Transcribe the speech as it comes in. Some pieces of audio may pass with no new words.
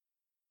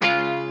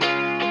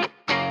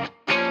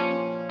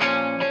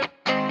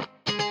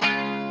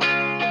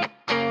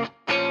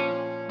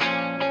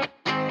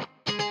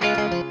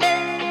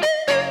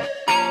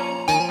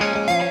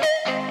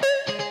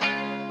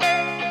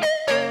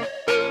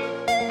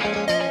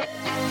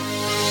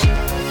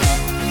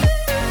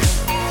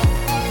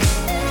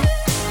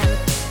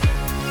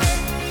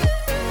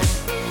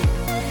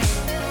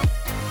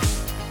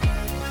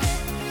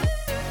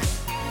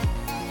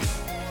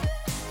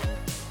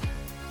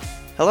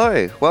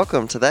Hello,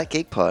 welcome to That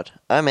Geek Pod.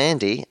 I'm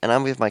Andy, and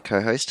I'm with my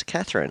co-host,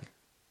 Catherine.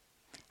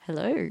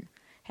 Hello.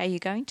 How are you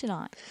going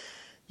tonight?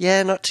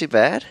 Yeah, not too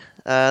bad.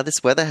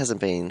 This weather hasn't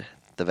been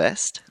the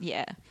best.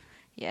 Yeah.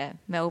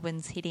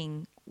 Melbourne's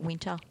hitting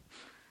winter.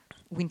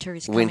 Winter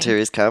is coming. Winter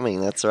is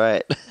coming, that's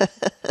right.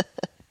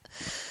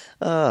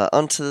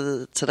 On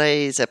to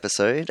today's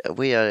episode,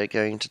 we are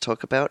going to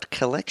talk about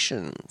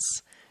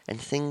collections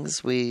and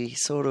things we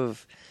sort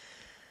of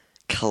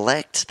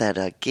collect that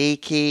are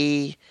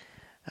geeky.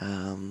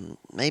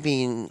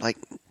 Maybe like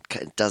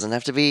it doesn't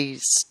have to be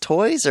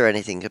toys or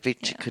anything.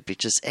 Could be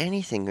just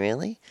anything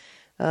really.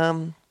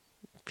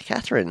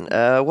 Catherine,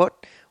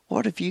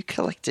 what have you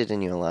collected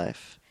in your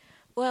life?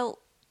 Well,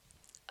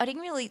 I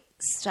didn't really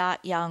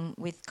start young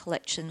with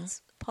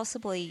collections.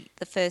 Possibly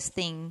the first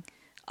thing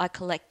I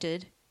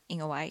collected,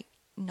 in a way,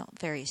 not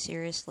very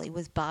seriously,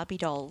 was Barbie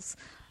dolls.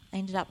 I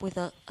ended up with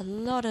a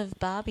lot of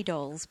Barbie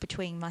dolls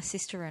between my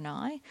sister and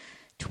I.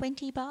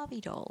 20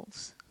 Barbie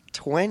dolls.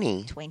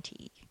 20?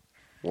 20.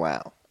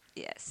 Wow.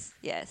 Yes.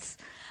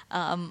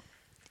 And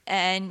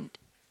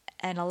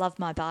I love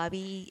my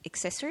Barbie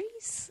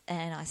accessories,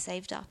 and I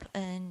saved up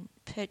and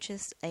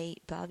purchased a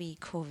Barbie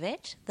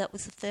Corvette. That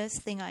was the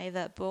first thing I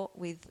ever bought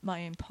with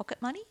my own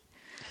pocket money.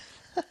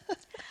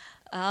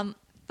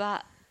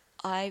 But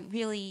I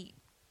really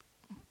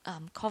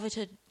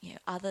coveted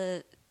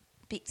other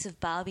bits of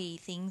Barbie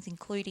things,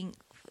 including,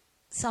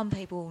 some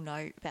people will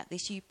know about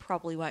this, you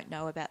probably won't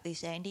know about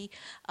this, Andy,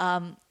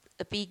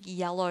 a big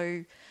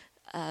yellow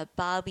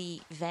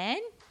Barbie van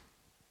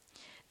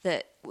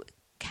that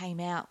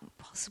came out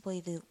possibly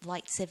the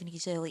late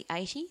 70s, early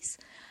 80s,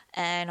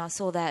 and I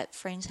saw that at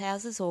friends'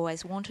 houses,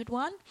 always wanted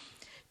one,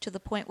 to the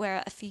point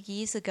where a few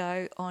years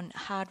ago on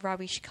Hard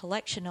Rubbish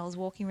Collection I was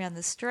walking around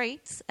the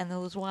streets and there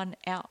was one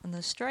out in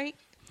the street.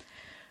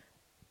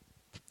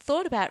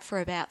 Thought about it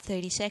for about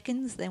 30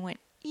 seconds, then went,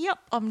 yep,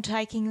 I'm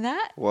taking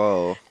that.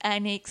 Whoa.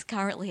 And it's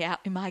currently out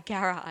in my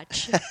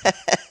garage.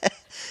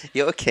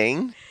 You're a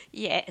king?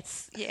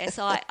 Yes.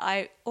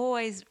 I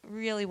always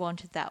really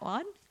wanted that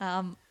one.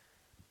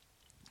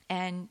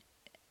 And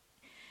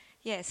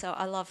yeah, so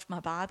I loved my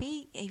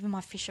Barbie, even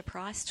my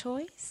Fisher-Price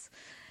toys,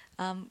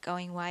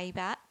 going way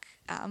back.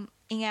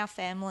 In our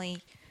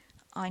family,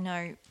 I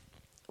know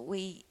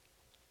we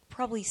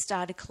probably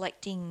started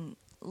collecting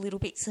little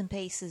bits and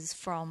pieces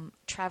from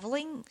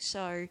travelling.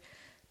 So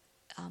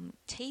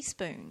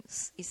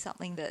teaspoons is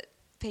something that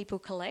people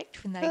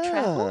collect when they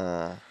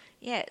travel.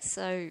 Yeah,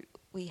 so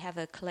we have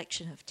a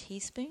collection of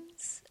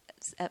teaspoons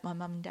at my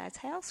mum and dad's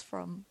house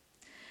from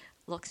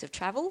lots of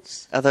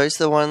travels. Are those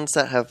the ones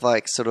that have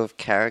like sort of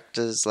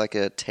characters like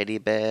a teddy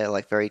bear,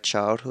 like very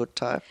childhood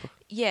type?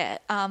 Yeah,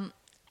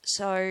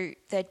 so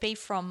they'd be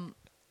from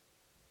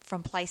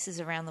places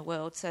around the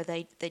world. So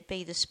they'd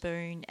be the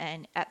spoon,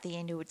 and at the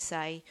end it would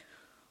say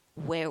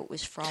where it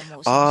was from.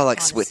 Or oh,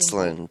 like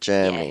Switzerland,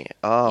 Germany. Yeah.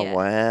 Oh, yeah.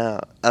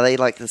 Wow. Are they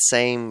like the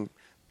same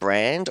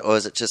brand, or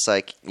is it just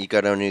like you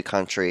go to a new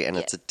country and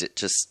it's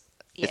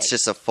it's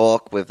just a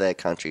fork with their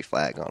country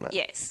flag on it?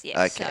 Yes.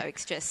 Okay. So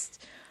it's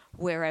just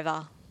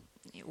whatever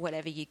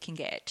you can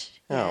get.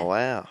 Yeah. Oh,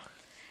 wow.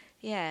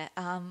 Yeah.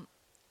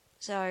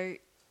 So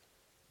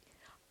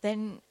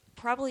then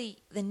probably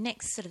the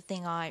next sort of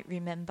thing I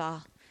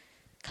remember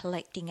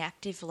collecting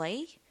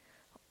actively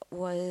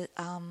was,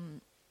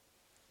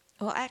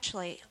 well,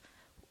 actually,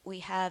 we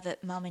have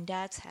at Mum and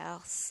Dad's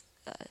house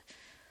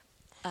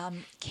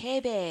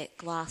Care Bear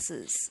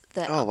glasses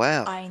that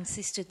I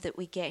insisted that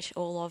we get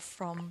all of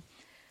from,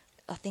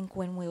 I think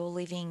when we were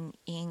living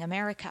in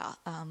America,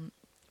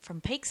 from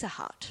Pizza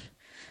Hut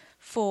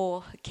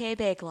for Care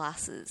Bear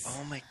glasses.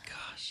 Oh my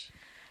gosh.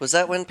 Was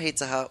that when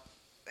Pizza Hut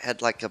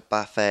had like a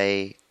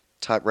buffet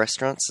type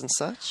restaurants and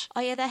such?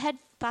 Oh yeah, they had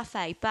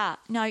buffet, but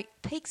no,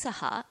 Pizza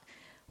Hut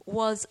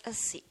was a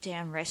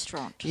sit-down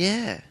restaurant.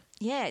 Yeah.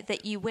 Yeah,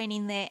 that you went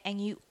in there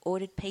and you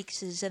ordered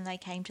pizzas and they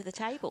came to the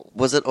table.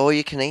 Was it all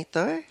you can eat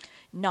though?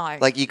 No.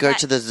 Like you go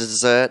to the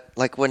dessert,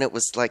 like when it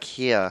was like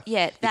here,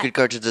 yeah, you could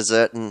go to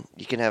dessert and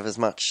you can have as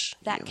much.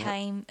 That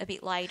came a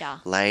bit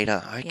later.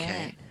 Later,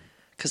 okay.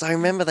 Because I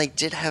remember they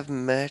did have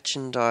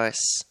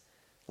merchandise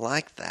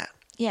like that.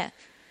 Yeah.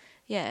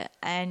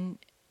 And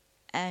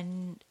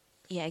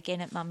yeah, again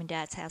at Mum and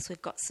Dad's house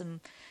we've got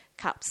some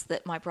cups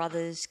that my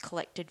brothers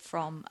collected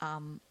from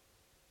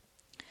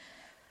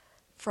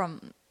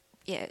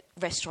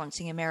restaurants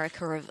in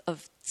America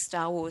of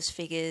Star Wars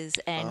figures,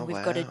 and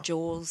we've got a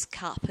Jaws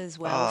cup as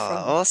well from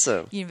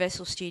awesome.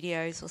 Universal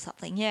Studios or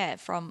something. Yeah,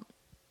 from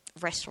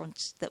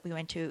restaurants that we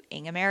went to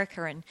in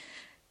America, and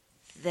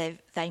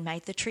they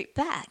made the trip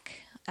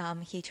back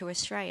here to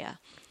Australia.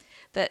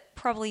 But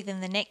probably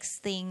then the next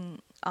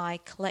thing I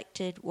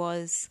collected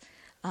was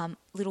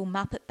little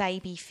Muppet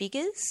Baby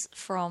figures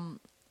from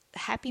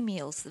Happy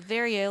Meals, the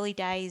very early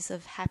days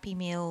of Happy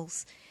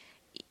Meals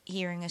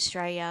here in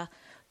Australia.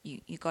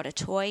 You got a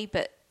toy,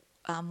 but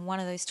one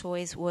of those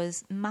toys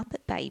was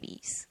Muppet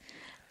Babies.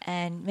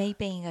 And me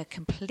being a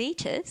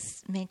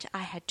completist meant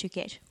I had to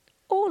get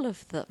all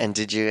of them. And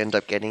did you end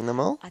up getting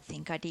them all? I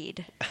think I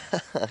did.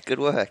 Good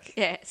work.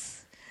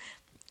 Yes.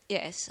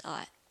 Yes,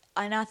 I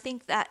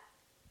think that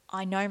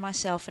I know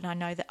myself, and I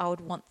know that I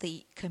would want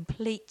the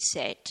complete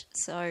set.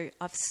 So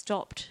I've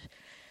stopped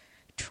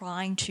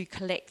trying to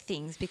collect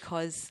things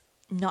because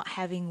not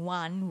having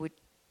one would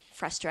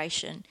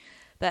frustration.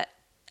 But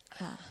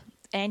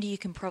Andy, you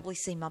can probably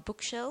see my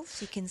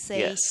bookshelves. You can see.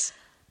 Yes,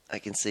 I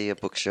can see your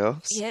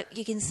bookshelves. Yep,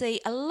 you can see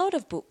a lot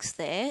of books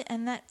there,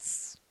 and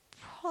that's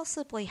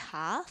possibly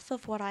half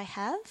of what I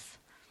have.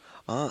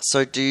 Oh,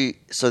 so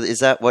is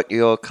that what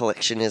your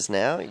collection is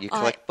now? You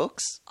collect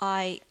books?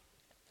 I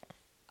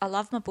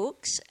love my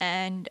books,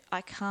 and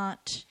I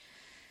can't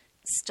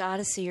start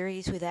a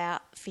series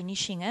without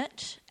finishing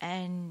it,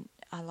 and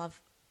I love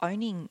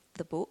owning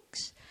the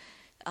books.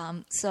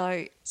 So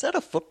Is that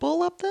a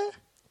football up there?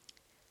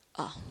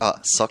 Oh,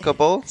 soccer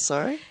ball,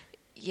 sorry.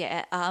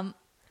 yeah.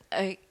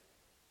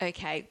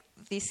 Okay,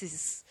 this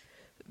is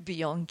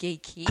beyond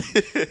geeky.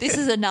 This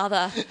is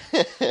another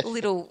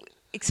little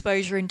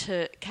exposure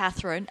into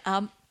Catherine.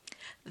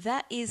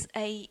 That is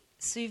a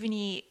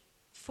souvenir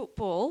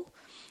football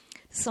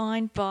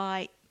signed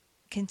by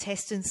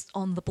contestants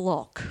on the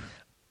block.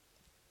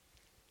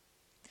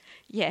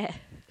 Yeah.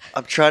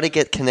 I'm trying to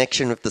get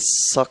connection with the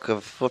soccer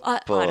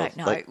football. I don't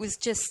know. Like, it was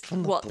just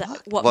from the what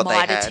block? what What they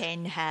Mitre had?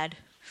 10 had.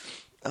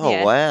 oh,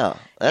 yeah. wow.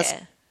 That's.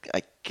 Yeah.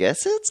 I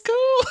guess it's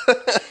cool.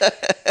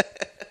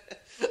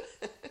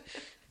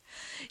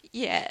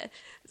 Yeah.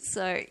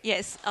 So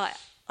yes, I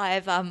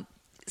have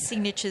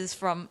signatures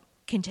from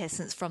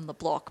contestants from the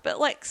block, but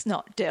let's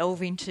not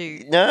delve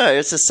into. No,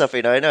 it's just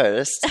something I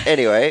noticed.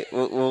 Anyway,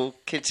 we'll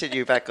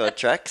continue back on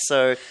track.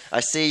 So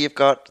I see you've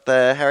got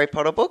the Harry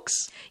Potter books.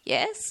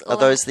 Yes. Are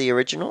those the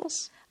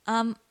originals?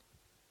 I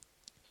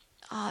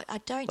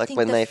don't Like think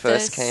when the they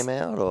first came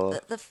out, or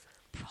the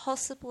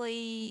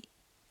possibly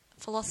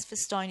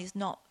Philosopher's Stone is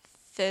not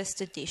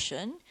first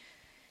edition.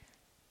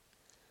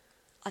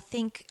 I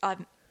think I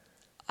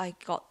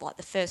got like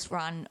the first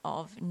run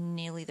of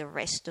nearly the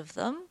rest of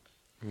them.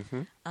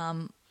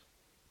 Mm-hmm.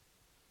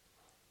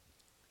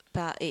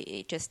 But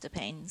it just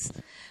depends.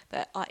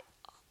 But I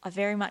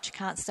very much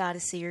can't start a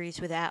series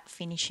without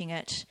finishing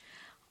it.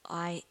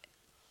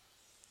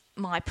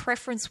 My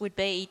preference would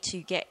be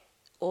to get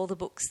all the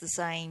books the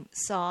same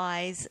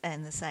size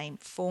and the same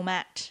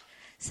format,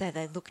 so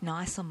they look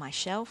nice on my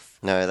shelf.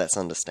 No, that's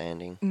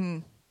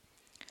understanding.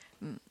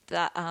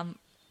 But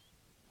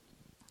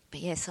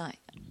yes, I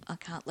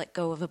can't let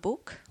go of a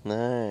book,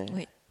 No.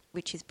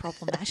 which is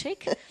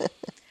problematic.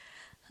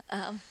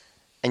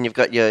 And you've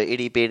got your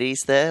itty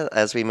bitties there,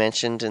 as we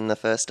mentioned in the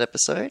first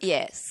episode.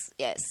 Yes.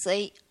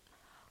 See,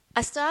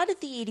 I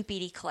started the itty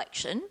bitty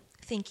collection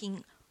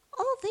thinking,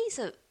 oh, these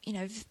are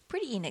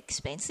pretty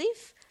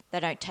inexpensive. They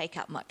don't take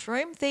up much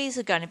room. These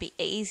are going to be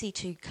easy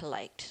to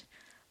collect.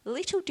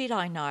 Little did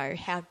I know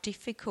how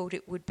difficult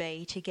it would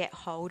be to get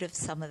hold of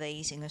some of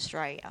these in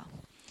Australia.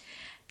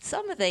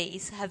 Some of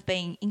these have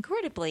been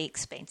incredibly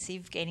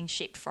expensive getting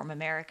shipped from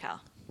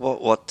America.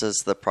 What does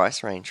the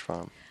price range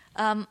from?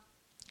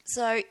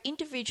 So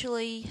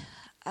individually,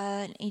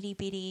 an itty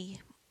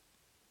bitty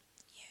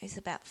is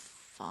about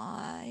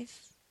 $5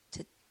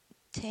 to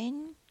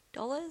 $10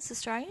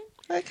 Australian.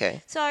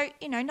 Okay. So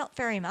not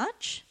very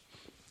much.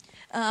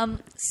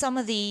 Some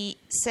of the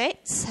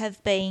sets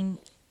have been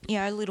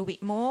a little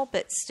bit more,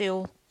 but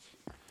still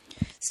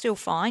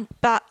fine.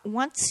 But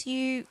once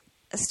you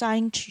are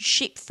starting to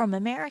ship from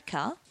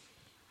America,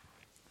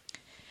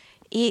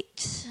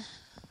 it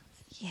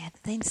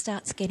then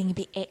starts getting a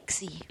bit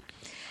exy.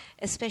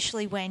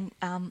 Especially when,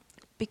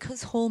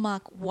 because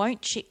Hallmark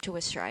won't ship to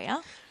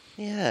Australia.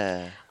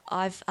 Yeah.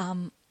 I've,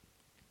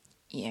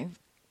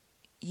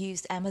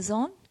 used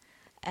Amazon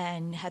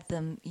and had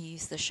them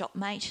use the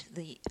Shopmate,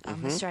 the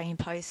Australian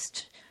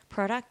Post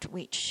product,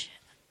 which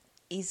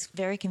is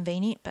very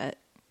convenient but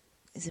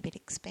is a bit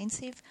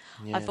expensive.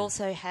 Yeah. I've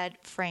also had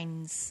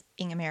friends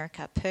in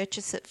America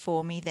purchase it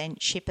for me, then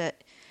ship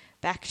it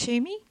back to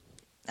me.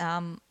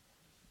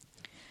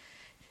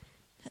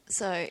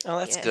 So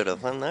That's good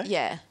of them, though.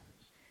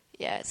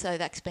 Yeah, so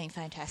that's been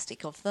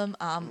fantastic of them.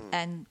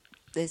 And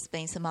there's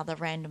been some other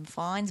random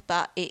finds,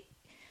 but it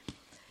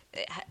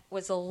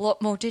was a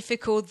lot more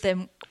difficult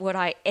than what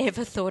I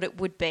ever thought it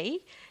would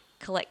be,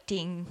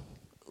 collecting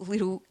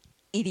little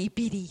itty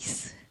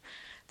bitties.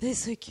 They're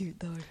so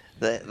cute, though.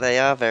 They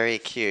are very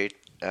cute.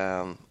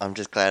 I'm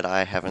just glad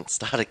I haven't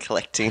started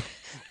collecting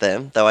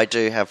them, though I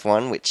do have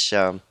one which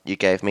you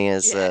gave me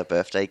as a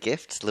birthday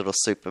gift, little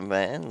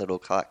Superman, little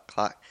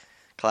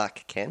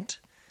Clark Kent,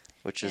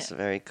 which is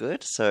very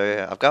good.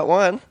 So I've got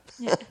one.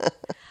 Yeah.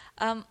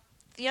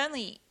 The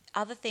only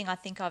other thing I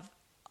think I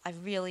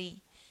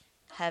really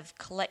have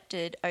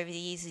collected over the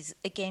years is,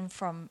 again,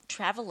 from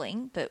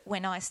travelling. But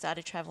when I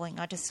started travelling,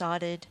 I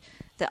decided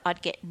that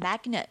I'd get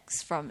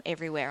magnets from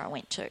everywhere I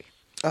went to.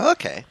 Oh,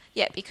 okay.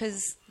 Yeah,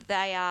 because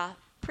they are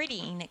pretty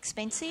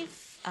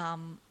inexpensive,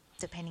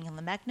 depending on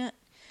the magnet,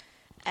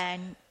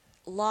 and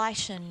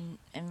light and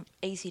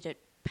easy to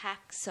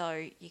pack,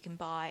 so you can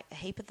buy a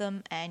heap of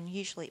them, and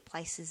usually at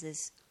places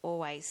there's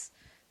always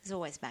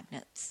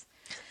magnets.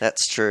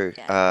 That's true.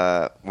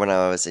 Yeah. When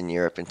I was in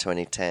Europe in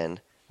 2010,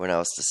 when I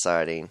was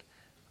deciding,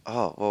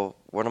 oh, well,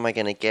 what am I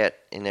going to get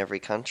in every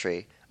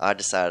country? I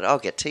decided I'll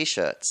get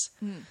T-shirts.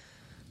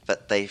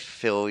 But they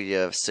fill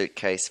your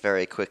suitcase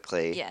very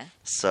quickly. Yeah.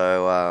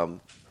 So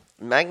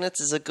magnets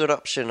is a good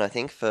option, I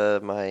think, for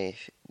my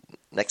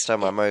next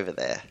time I'm over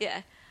there.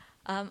 Yeah.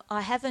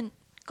 I haven't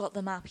got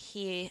them up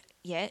here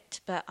yet,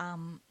 but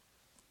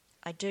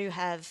I do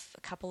have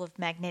a couple of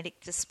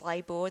magnetic display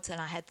boards, and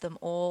I had them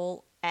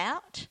all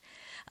out.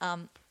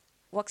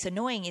 What's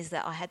annoying is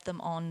that I had them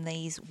on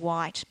these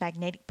white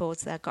magnetic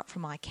boards that I got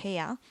from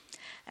IKEA.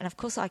 And of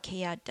course,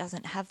 IKEA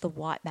doesn't have the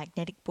white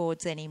magnetic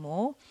boards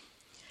anymore.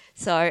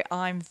 So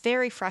I'm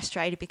very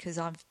frustrated because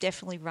I've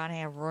definitely run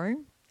out of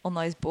room on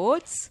those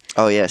boards.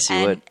 Oh, yes,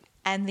 you would.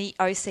 And the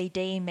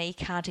OCD in me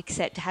can't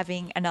accept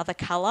having another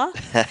colour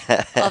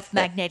of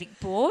magnetic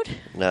board.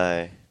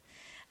 No.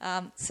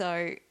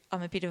 So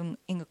I'm a bit in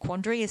a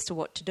quandary as to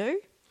what to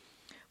do,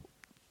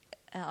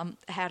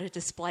 how to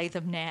display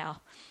them now.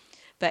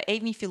 But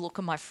even if you look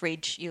at my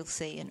fridge, you'll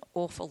see an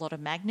awful lot of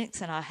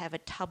magnets, and I have a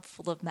tub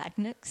full of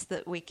magnets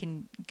that we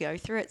can go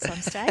through at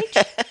some stage.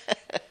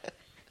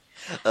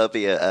 That'll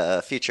be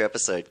a future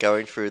episode,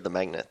 going through the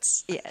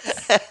magnets.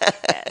 Yes,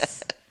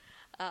 yes.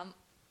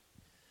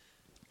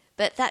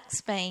 But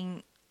that's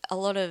been a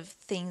lot of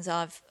things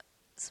I've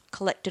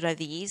collected over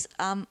the years.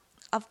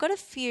 I've got a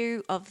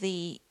few of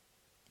the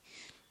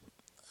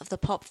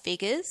pop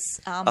figures.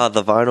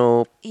 The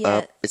vinyl.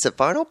 Yeah. Is it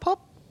vinyl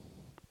pop?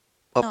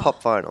 Or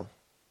pop vinyl?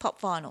 Pop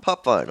vinyl.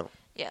 Pop vinyl.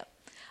 Yeah.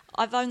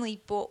 I've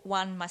only bought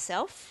one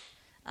myself,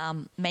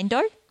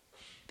 Mendo,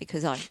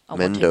 because I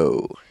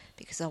Mendo.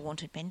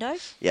 wanted Mendo.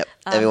 Yep.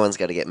 Everyone's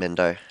got to get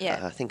Mendo.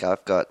 Yeah. I think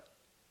I've got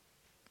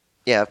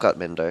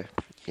Mendo.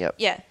 Yep.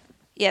 Yeah.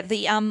 Yeah.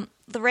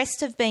 The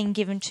rest have been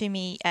given to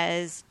me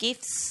as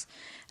gifts,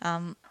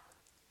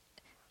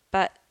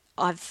 but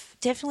I've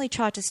definitely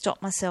tried to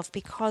stop myself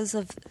because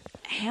of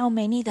how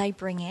many they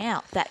bring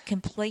out. That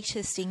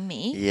completist in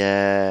me.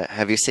 Yeah.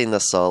 Have you seen the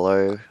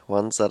solo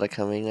ones that are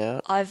coming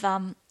out? I've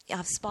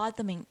spied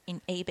them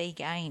in EB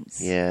Games.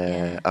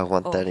 Yeah. I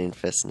want that in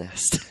Fist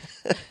Nest.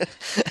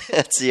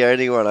 That's the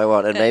only one I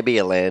want. And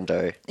maybe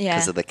Orlando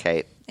because of the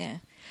cape. Yeah.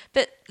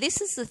 But this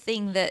is the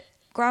thing that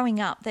growing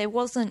up, there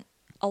wasn't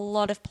a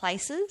lot of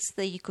places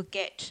that you could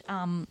get,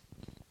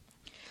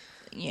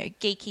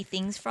 geeky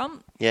things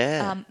from.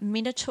 Yeah.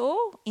 Minotaur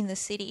in the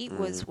city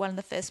was one of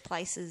the first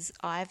places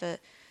I ever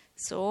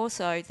saw.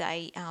 So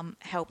they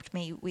helped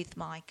me with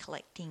my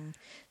collecting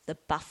the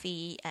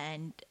Buffy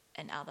and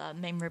other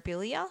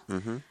memorabilia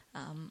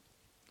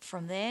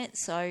from there.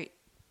 So,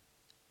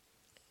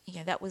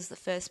 that was the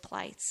first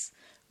place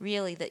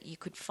really that you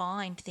could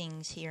find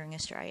things here in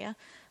Australia.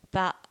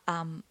 But,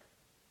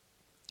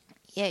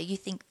 you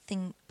think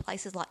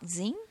places like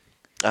Zing.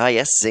 Ah,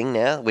 yes, Zing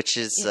now, which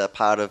is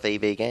part of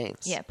EB Games.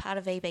 Yeah, part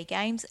of EB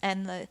Games.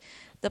 And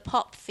the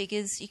pop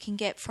figures you can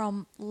get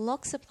from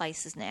lots of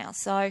places now.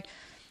 So,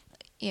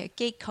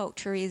 geek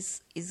culture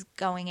is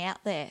going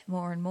out there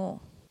more and more.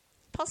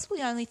 Possibly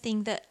the only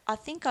thing that I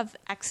think I've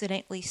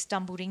accidentally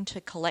stumbled into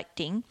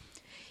collecting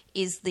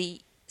is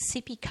the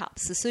sippy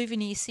cups, the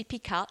souvenir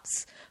sippy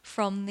cups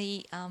from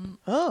the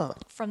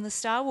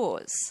Star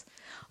Wars.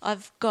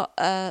 I've got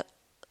a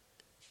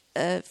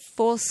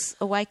Force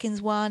Awakens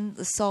one,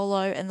 the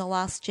Solo, and the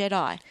Last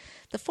Jedi.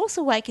 The Force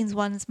Awakens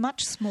one is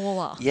much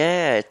smaller.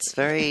 Yeah, it's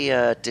very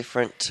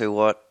different to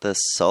what the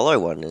Solo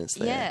one is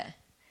there.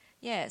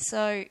 Yeah.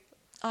 So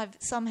I've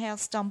somehow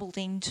stumbled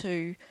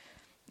into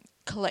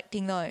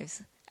collecting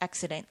those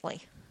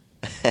accidentally.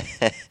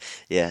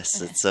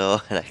 Yes, it's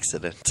all an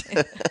accident.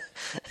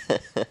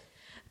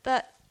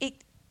 But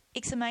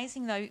it's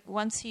amazing though,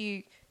 once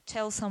you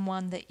tell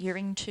someone that you're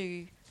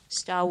into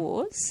Star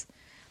Wars,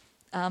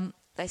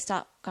 they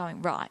start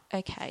going, right,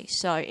 okay,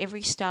 so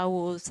every Star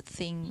Wars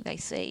thing they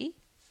see,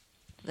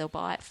 they'll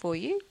buy it for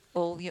you,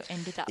 or you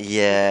ended up for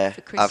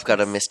Christmas. I've got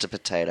a Mr.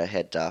 Potato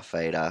Head Darth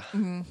Vader,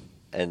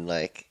 and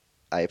I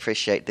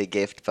appreciate the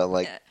gift, but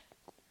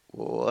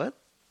what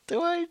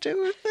do I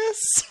do with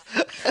this?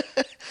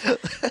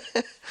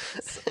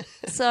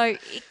 So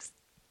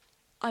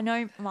I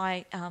know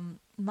my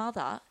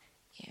mother,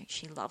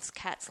 she loves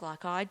cats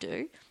like I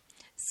do.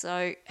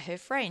 So her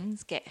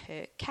friends get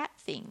her cat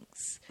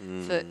things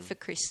for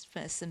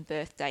Christmas and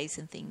birthdays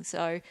and things.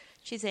 So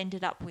she's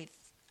ended up with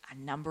a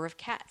number of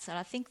cats. And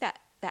I think that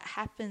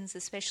happens,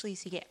 especially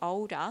as you get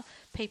older.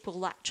 People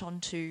latch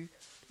onto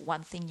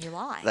one thing you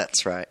like.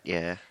 That's right,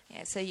 yeah.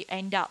 Yeah, so you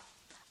end up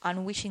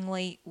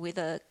unwittingly with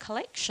a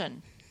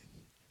collection.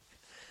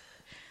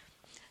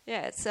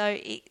 Yeah, so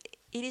it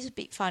is a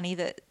bit funny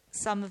that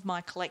some of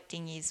my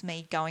collecting is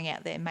me going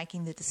out there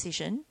making the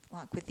decision,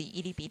 like with the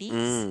itty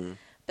bitties.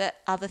 But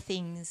other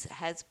things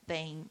has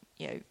been,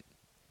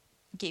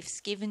 gifts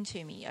given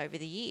to me over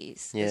the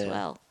years as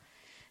well.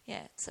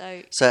 Yeah,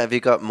 so have you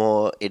got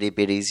more itty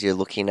bitties you're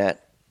looking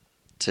at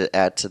to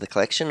add to the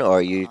collection, or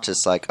are you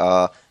just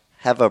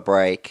have a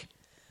break,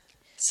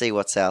 see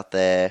what's out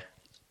there?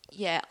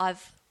 Yeah,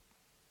 I've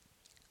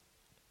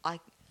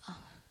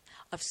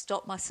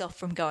stopped myself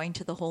from going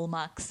to the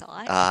Hallmark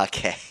site.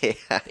 Okay.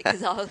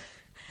 Because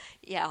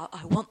Yeah,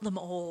 I want them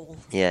all.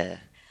 Yeah.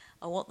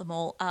 I want them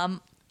all.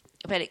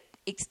 But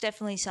it's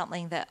definitely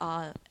something that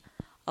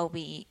I'll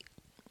be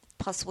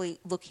possibly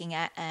looking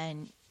at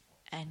and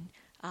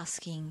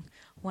asking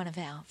one of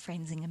our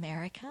friends in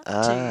America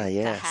to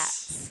yes.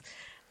 perhaps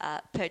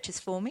purchase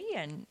for me,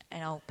 and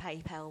I'll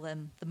PayPal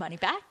them the money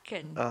back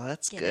and Oh,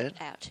 that's get good.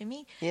 it out to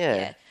me.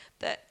 Yeah.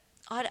 But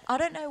I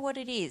don't know what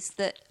it is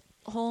that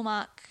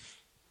Hallmark,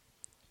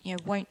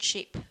 won't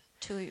ship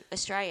to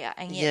Australia,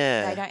 and yet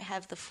Yeah. they don't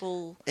have the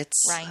full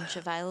range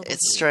available.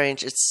 It's here.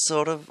 strange. It's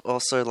sort of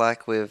also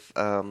like with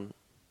some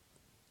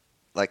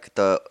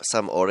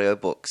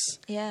audiobooks.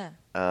 Yeah.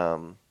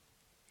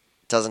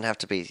 Doesn't have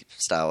to be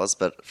Star Wars,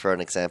 but for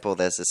an example,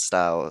 there's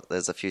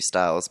a few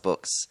Star Wars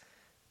books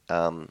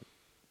on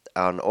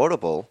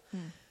Audible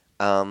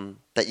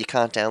that you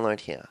can't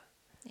download here.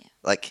 Yeah.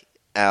 Like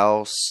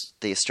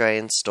the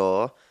Australian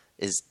store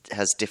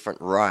has different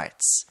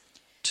rights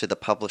to the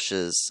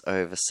publishers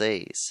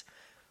overseas,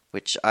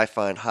 which I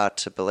find hard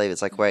to believe.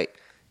 It's like, wait,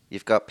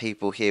 you've got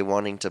people here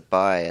wanting to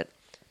buy it,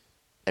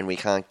 and we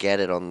can't get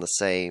it on the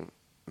same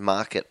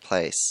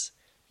marketplace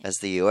as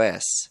the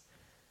US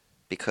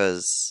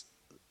because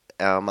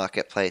our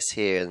marketplace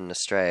here in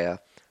Australia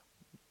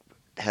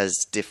has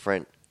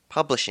different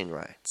publishing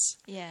rights.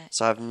 Yeah.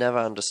 So I've never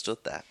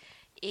understood that.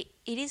 It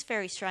is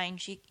very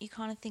strange. You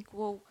kind of think,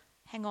 well,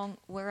 hang on,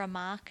 we're a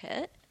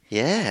market.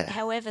 Yeah.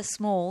 However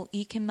small,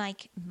 you can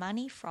make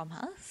money from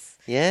us.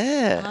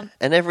 Yeah.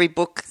 And every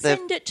book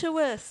Send it to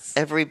us.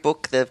 every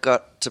book they've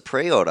got to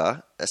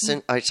pre-order,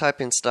 I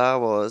type in Star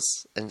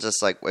Wars and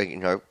just like,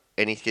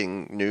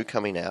 anything new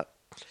coming out,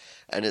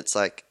 and it's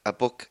like a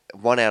book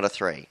 1 out of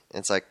 3.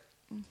 It's like,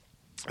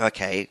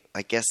 okay,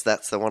 I guess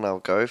that's the one I'll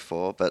go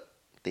for, but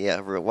the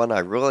one I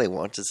really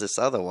want is this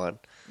other one.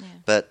 Yeah.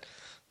 But,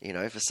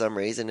 for some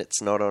reason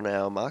it's not on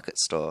our market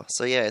store.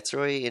 So yeah, it's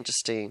really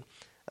interesting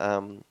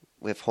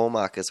with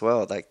Hallmark as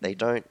well. Like, they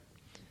don't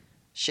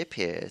ship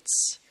here.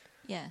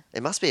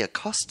 It must be a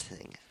cost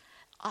thing.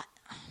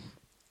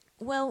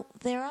 Well,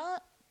 there are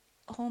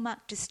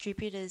Hallmark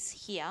distributors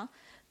here,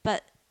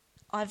 but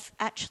I've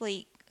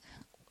actually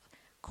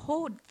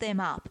called them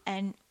up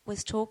and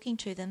was talking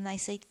to them. They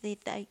said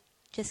that they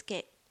just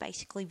get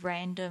basically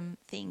random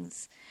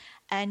things.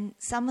 And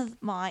some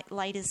of my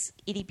latest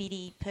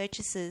itty-bitty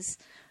purchases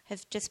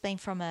have just been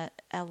from a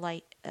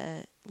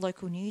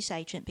local news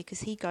agent,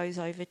 because he goes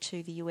over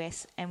to the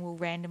US and will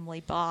randomly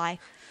buy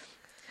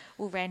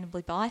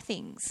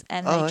things,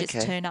 and they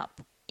just turn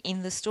up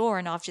in the store,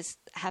 and I've just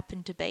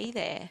happened to be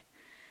there.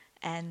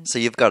 And So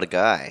you've got a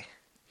guy.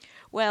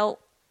 well,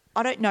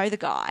 I don't know the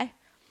guy,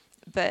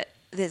 but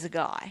there's a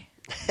guy.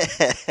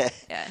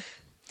 Yeah.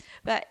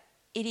 But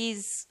it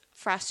is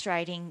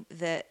frustrating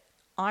that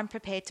I'm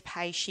prepared to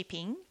pay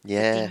shipping for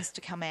things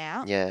to come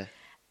out. Yeah.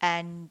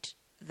 And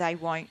they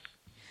won't,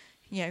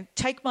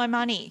 take my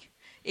money.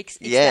 It's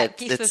It's that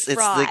gift of the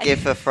pride.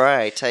 gift of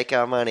pride. Take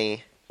our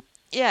money.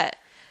 Yeah.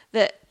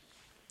 That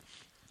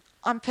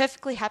I'm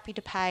perfectly happy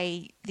to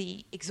pay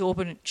the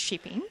exorbitant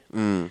shipping,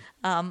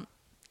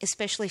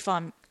 especially if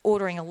I'm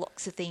ordering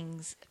lots of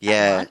things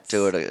at once.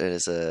 Do it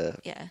as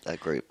a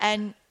group.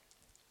 And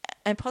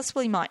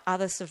possibly my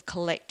other sort of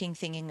collecting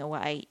thing in a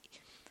way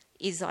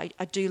is I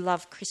do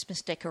love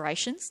Christmas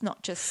decorations,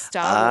 not just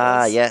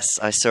Star Wars. Yes.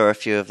 I saw a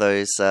few of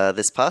those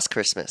this past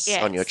Christmas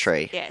on your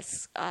tree.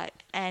 Yes.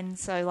 And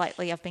so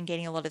lately I've been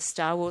getting a lot of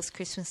Star Wars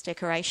Christmas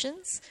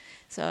decorations.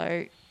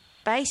 So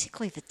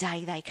basically the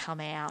day they come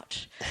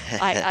out,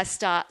 I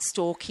start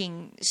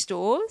stalking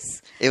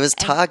stores. It was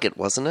Target,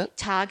 wasn't it?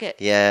 Target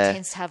Yeah.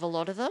 tends to have a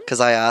lot of them.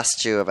 Because I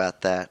asked you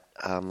about that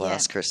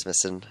last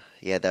Christmas, and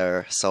they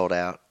were sold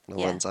out, the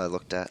ones I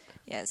looked at.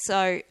 Yeah,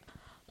 so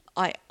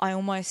I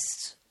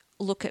almost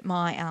look at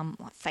my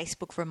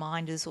Facebook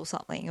reminders or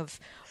something of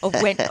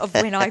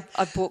when I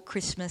bought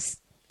Christmas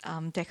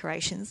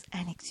decorations,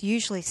 and it's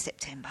usually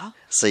September.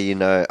 So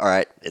all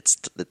right, it's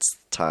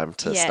time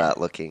to start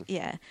looking.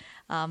 Yeah.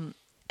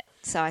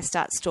 So I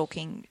start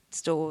stalking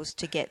stores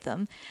to get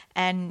them.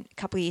 And a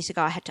couple of years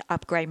ago, I had to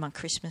upgrade my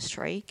Christmas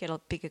tree, get a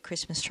bigger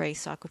Christmas tree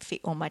so I could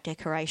fit all my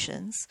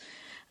decorations.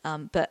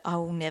 But I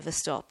will never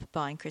stop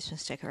buying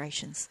Christmas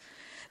decorations.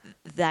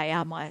 They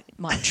are my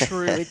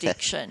true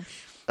addiction.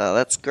 Oh,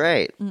 that's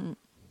great.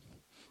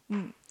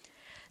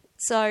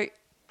 So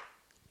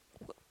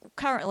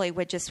currently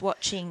we're just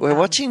watching... We're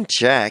watching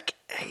Jack.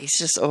 He's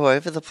just all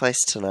over the place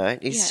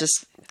tonight. He's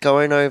just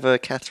going over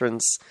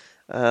Catherine's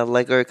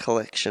Lego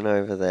collection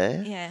over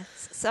there. Yeah.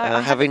 So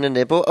having a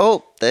nibble.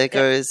 Oh, there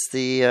goes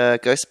the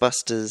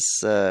Ghostbusters...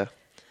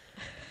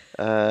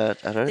 I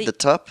don't know, the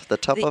top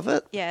of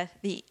it? Yeah,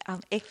 the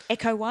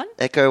Echo one.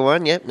 Echo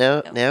one, yep.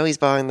 Now he's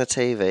buying the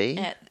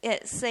TV.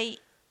 See,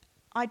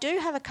 I do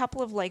have a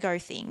couple of Lego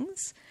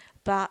things,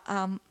 but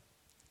I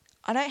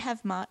don't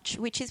have much,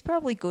 which is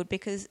probably good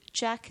because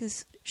Jack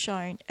has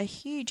shown a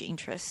huge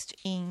interest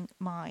in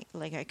my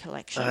Lego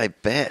collection. I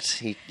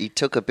bet. He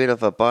took a bit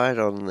of a bite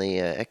on the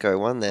Echo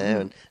One there,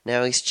 and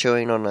now he's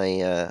chewing on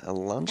a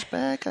lunch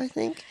bag, I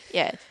think.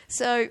 Yeah,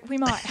 so we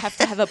might have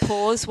to have a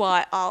pause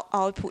while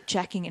I'll put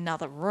Jack in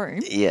another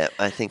room. Yeah,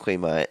 I think we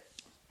might.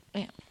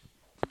 Yeah.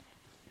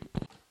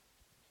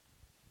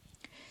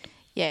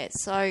 Yeah,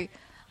 so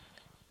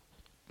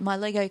my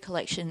Lego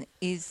collection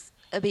is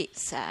a bit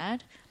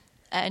sad.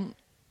 And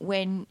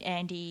when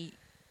Andy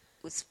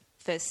was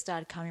first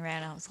started coming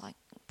around, I was like,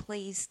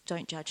 please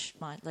don't judge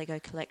my Lego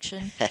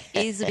collection.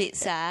 It is a bit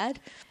sad,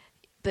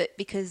 but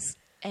because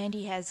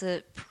Andy has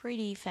a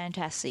pretty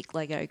fantastic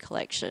Lego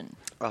collection.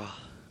 Oh,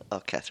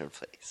 Catherine,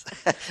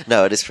 please.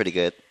 No, it is pretty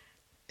good.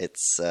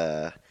 It's,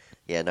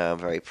 I'm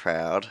very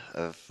proud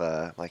of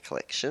my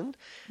collection.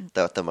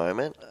 Though at the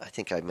moment, I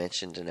think I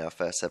mentioned in our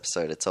first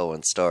episode, it's all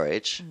in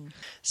storage.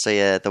 So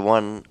yeah, the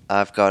one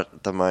I've got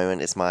at the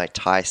moment is my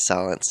TIE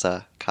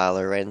Silencer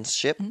Kylo Ren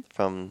ship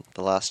from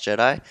The Last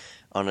Jedi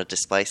on a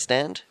display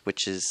stand,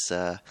 which is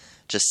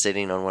just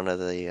sitting on one of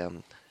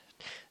the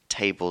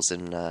tables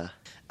in...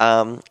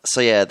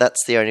 so yeah,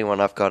 that's the only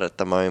one I've got at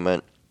the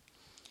moment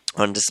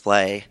on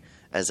display,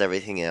 as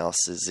everything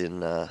else is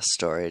in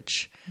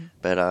storage.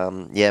 But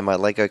my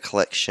Lego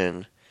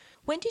collection...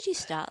 When did you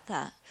start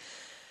that?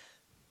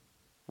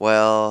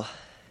 Well...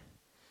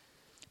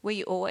 Were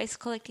you always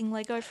collecting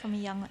Lego from a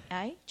young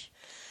age?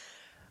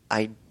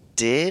 I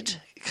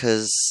did,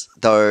 because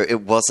though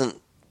it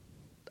wasn't...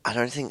 I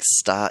don't think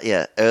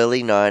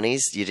early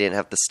 90s, you didn't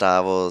have the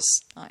Star Wars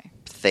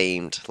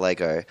themed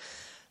Lego.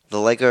 The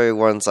Lego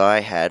ones I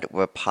had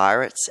were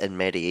Pirates and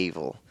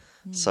Medieval.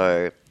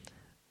 So...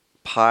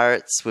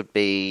 Pirates would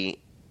be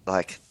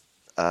like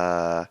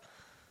the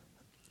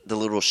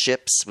little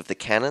ships with the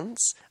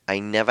cannons. I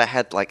never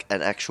had like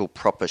an actual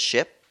proper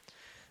ship.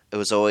 It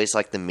was always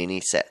like the mini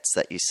sets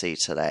that you see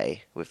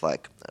today with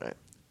like, I don't know,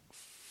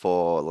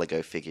 4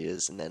 Lego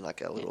figures and then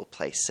like a little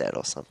play set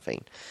or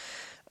something.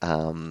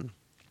 And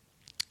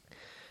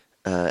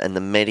the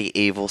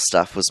medieval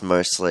stuff was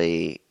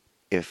mostly,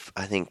 I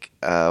think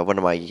one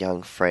of my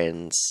young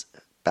friends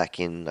back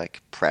in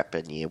like prep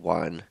in year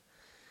 1,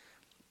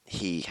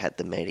 he had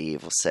the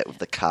medieval set with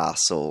the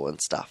castle and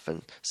stuff,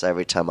 and so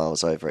every time I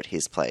was over at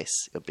his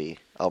place, it'll be,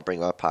 I'll bring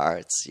my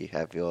pirates, you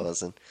have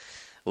yours, and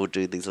we'll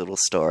do these little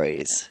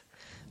stories.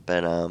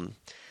 But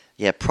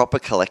proper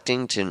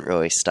collecting didn't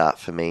really start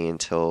for me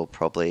until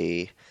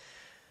probably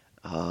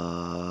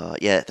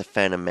the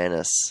Phantom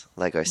Menace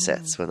Lego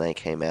sets when they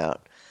came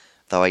out.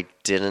 Though I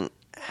didn't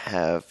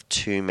have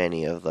too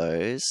many of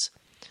those.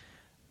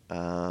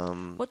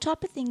 What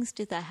type of things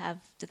did they have?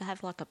 Did they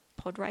have like a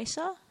pod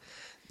racer?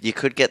 You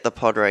could get the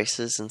pod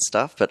races and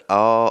stuff, but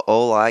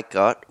all I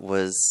got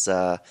was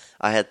I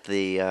had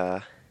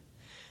the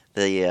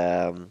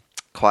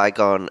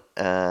Qui-Gon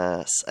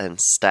and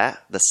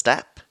the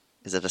Stap.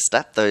 Is it a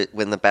Stap? Though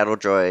when the battle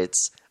droids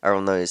are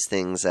on those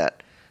things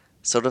that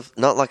sort of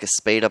not like a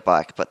speeder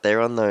bike, but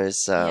they're on those.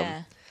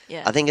 Yeah.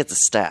 I think it's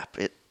a Stap.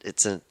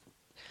 It's a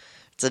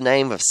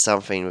name of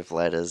something with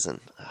letters, and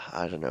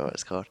I don't know what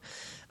it's called.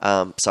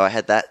 So I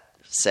had that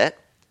set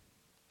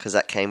because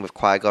that came with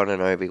Qui-Gon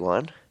and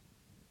Obi-Wan.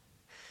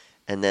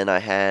 And then I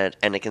had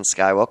Anakin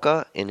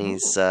Skywalker in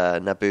his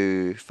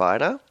Naboo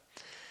fighter,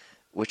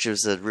 which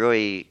was a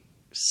really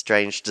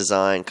strange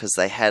design because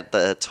they had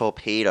the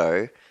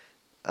torpedo,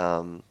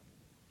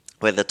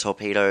 where the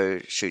torpedo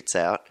shoots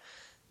out,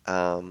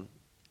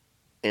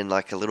 in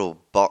like a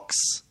little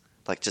box,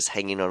 like just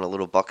hanging on a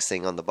little box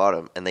thing on the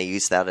bottom, and they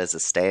used that as a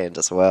stand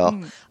as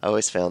well. I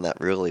always found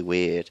that really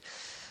weird.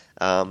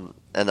 And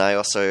I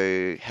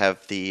also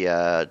have the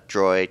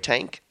droid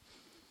tank.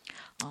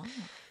 Oh.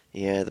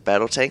 Yeah, the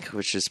battle tank,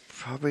 which is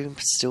probably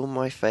still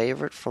my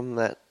favorite from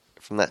that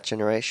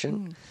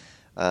generation.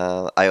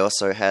 I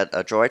also had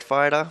a droid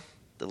fighter,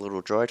 the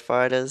little droid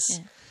fighters.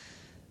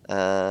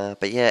 Yeah.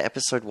 But yeah,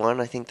 episode 1,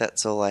 I think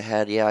that's all I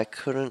had. Yeah,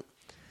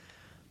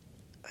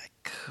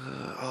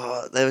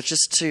 they were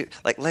just too...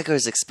 Like,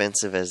 Lego's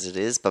expensive as it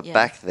is, but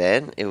back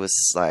then, it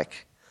was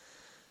like...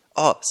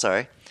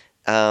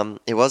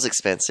 it was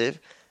expensive,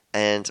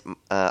 and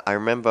I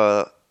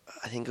remember,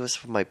 I think it was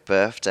for my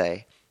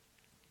birthday...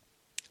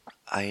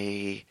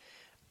 I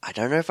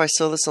don't know if I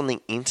saw this on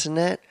the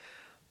internet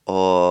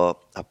or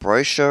a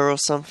brochure or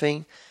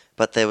something,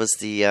 but there was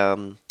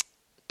the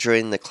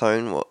during the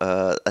clone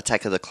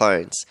Attack of the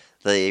Clones,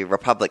 the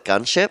Republic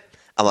gunship.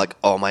 I'm like,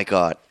 oh my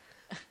god,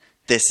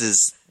 this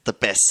is the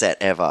best set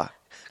ever,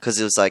 because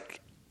it was like,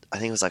 I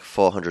think it was like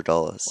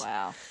 $400.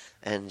 Wow.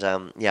 And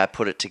I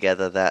put it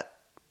together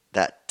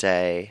that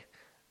day.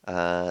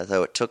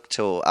 Though it took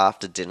till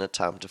after dinner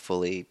time to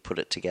fully put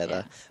it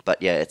together. Yeah.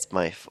 But yeah, it's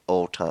my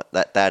all-time...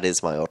 That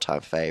is my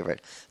all-time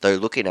favourite. Though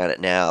looking at it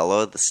now, a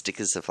lot of the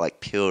stickers have like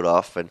peeled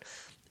off and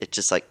it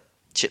just like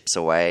chips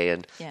away,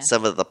 and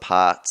some of the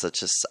parts are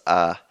just...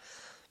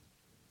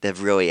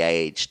 they've really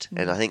aged.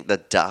 And I think the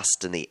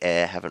dust and the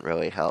air haven't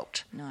really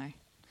helped. No.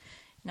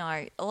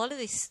 A lot of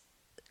this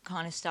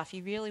kind of stuff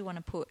you really want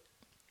to put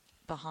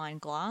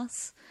behind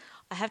glass.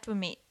 I have to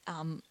admit...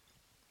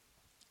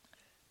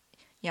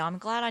 Yeah, I'm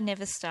glad I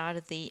never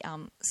started the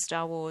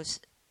Star Wars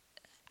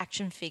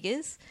action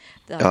figures,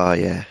 though, Oh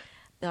yeah.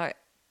 though,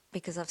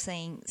 because I've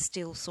seen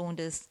Still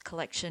Saunders'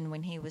 collection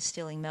when he was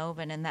still in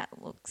Melbourne, and that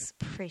looks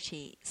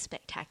pretty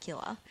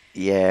spectacular.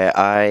 Yeah,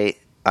 I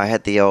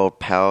had the old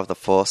Power of the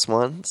Force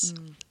ones.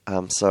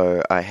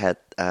 So I had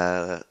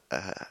I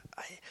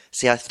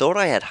thought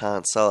I had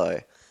Han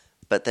Solo,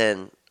 but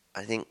then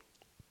I think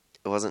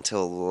it wasn't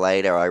till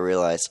later I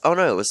realized, oh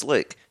no, it was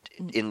Luke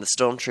in the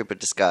Stormtrooper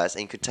disguise,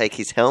 and he could take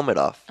his helmet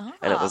off,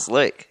 and it was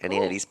Luke, and he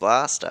had cool. his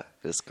blaster.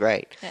 It was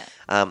great. Yeah.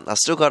 I've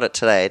still got it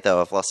today,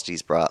 though I've lost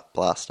his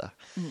blaster.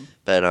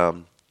 But I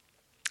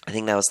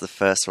think that was the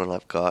first one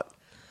I've got.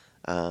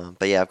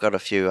 But yeah, I've got a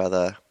few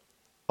other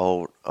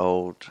old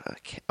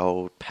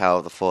Power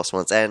of the Force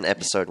ones and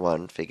Episode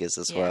 1 figures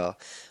as Yeah. well.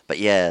 But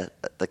yeah,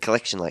 the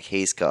collection like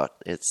he's got,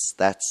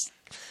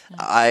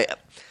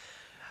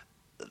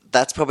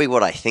 that's probably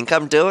what I think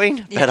I'm doing,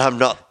 but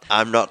Yeah.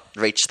 I'm not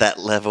reached that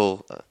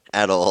level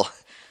at all.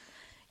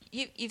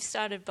 You've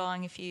started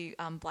buying a few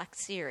Black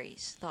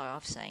Series, though,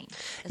 I've seen.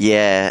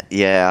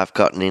 Yeah, I've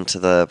gotten into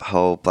the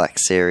whole Black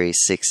Series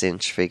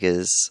 6-inch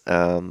figures.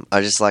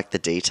 I just like the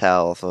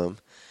detail of them.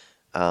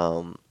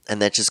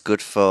 And they're just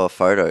good for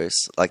photos.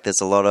 Like, there's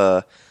a lot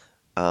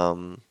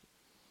of,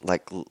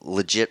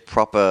 legit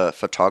proper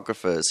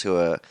photographers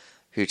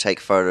who take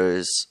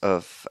photos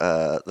of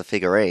the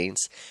figurines,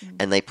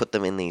 and they put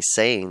them in these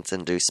scenes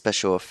and do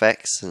special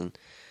effects and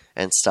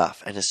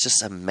stuff, and it's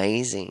just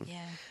amazing.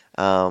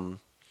 Yeah.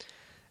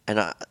 And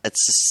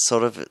it's just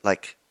sort of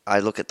like, I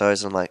look at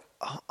those and I'm like,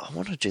 oh, I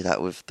want to do that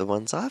with the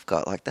ones I've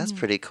got. Like, that's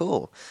pretty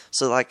cool.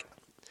 So, like,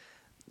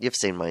 you've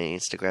seen my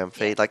Instagram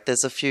feed. Like,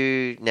 there's a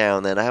few now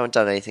and then. I haven't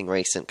done anything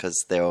recent because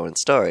they're all in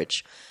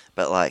storage.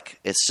 But, like,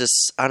 it's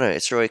just, I don't know,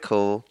 it's really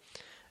cool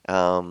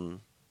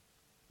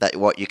that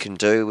what you can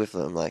do with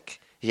them. Like,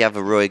 if you have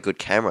a really good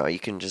camera, you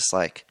can just,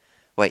 like,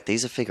 wait,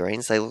 these are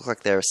figurines? They look like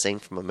they're a scene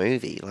from a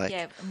movie. Like,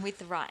 Yeah, and with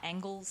the right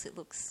angles, it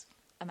looks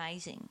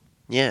amazing.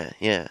 Yeah.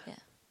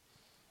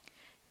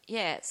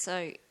 Yeah,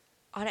 so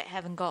I don't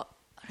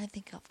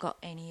think I've got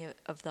any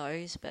of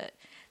those, but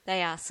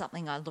they are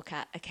something I look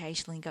at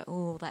occasionally and go,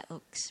 oh, that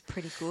looks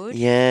pretty good.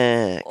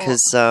 Yeah,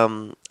 because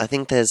I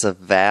think there's a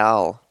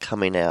Val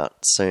coming out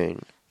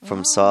soon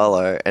from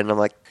Solo, and I'm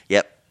like,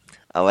 yep,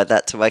 I'll add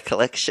that to my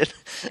collection.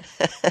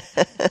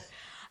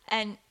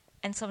 And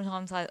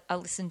sometimes I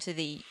listen to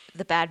the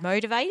Bad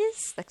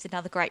Motivators. That's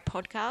another great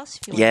podcast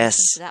if you want Yes,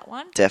 to listen to that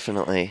one.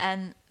 Definitely.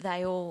 And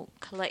they all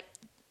collect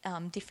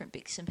different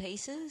bits and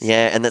pieces.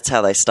 Yeah, and that's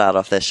how they start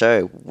off their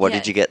show. What Yeah.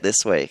 did you get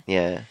this week?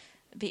 Yeah.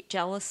 A bit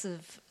jealous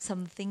of some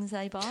of the things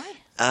they buy.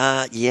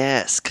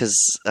 Yes, because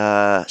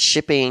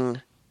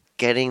shipping,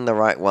 getting the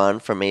right one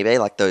from eBay,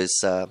 like those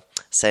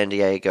San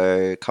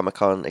Diego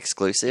Comic-Con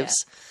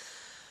exclusives,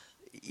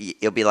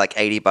 it'll be like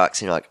 $80,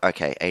 and you're like,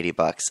 okay,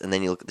 $80, and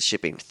then you look at the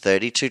shipping,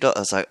 $32. I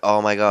was like,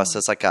 oh my gosh, so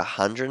it's like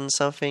 $100 and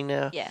something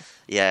now. Yeah.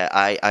 Yeah,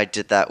 I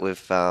did that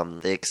with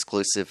the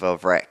exclusive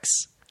of Rex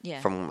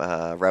from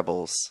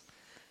Rebels,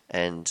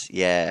 and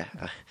yeah,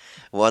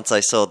 once I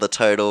saw the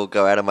total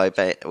go out of my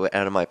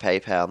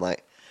PayPal, I'm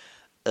like,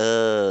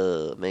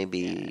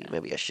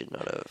 maybe I should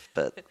not have,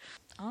 but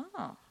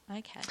Oh,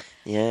 okay.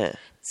 yeah.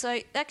 So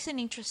that's an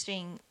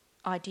interesting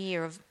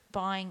idea of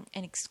buying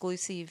an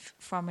exclusive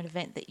from an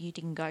event that you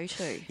didn't go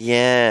to.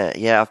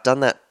 Yeah, I've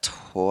done that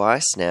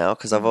twice now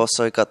because I've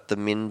also got the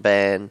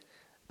Minban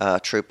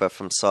Trooper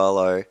from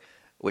Solo,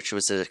 which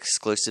was an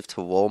exclusive to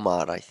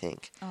Walmart, I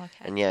think. Oh, okay.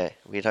 And yeah,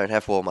 we don't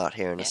have Walmart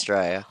here in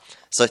Australia.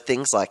 So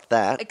things like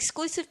that.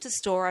 Exclusive to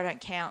store, I don't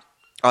count.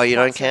 Oh, you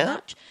quite don't so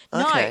count?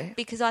 much. Okay. No,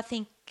 because I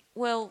think,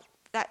 well,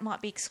 that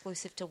might be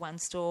exclusive to one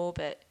store,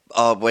 but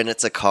Oh, when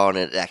it's a con,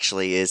 it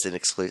actually is an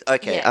exclusive.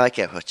 Okay, Yeah. I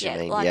get what you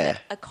mean. like Yeah.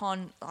 a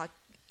con, an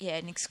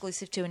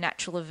exclusive to an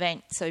actual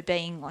event. So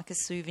being like a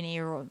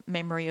souvenir or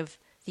memory of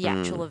the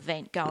actual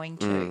event going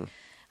to.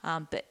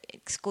 But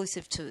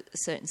exclusive to a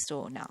certain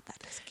store, no, that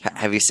doesn't count.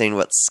 Have you seen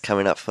what's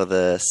coming up for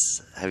the?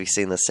 Have you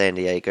seen the San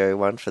Diego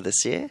one for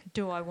this year?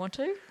 Do I want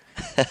to?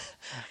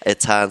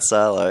 It's Han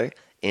Solo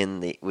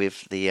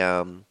with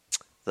the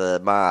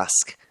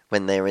mask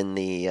when they're in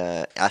the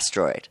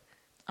asteroid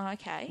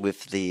Okay.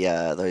 with the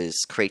those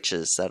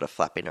creatures that are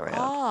flapping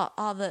around.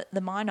 The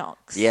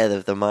Minox. Yeah,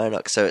 the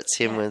Minox. So it's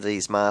him Yeah. with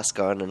his mask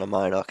on and a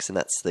Minox, and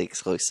that's the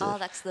exclusive. Oh,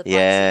 that's the Black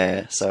yeah.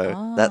 Series.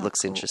 So that looks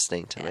Cool.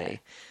 interesting to Yeah. me.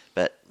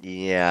 But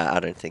yeah, I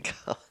don't think.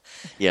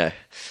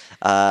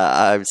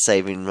 I'm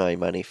saving my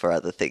money for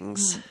other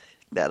things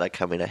that are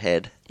coming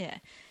ahead. Yeah.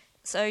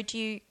 So do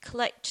you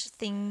collect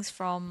things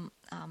from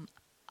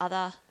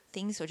other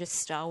things or just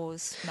Star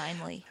Wars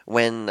mainly?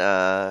 When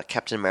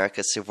Captain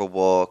America: Civil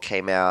War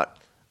came out,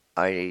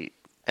 I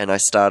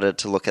started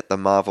to look at the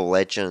Marvel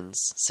Legends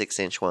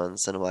 6-inch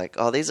ones, and I'm like,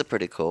 oh, these are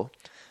pretty cool.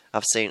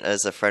 I've seen,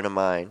 as a friend of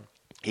mine,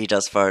 he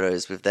does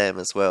photos with them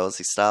as well as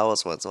his Star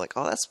Wars ones. I'm like,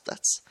 oh,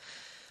 that's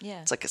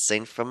Yeah. it's like a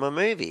scene from a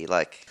movie.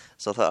 Like,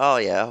 so I thought, oh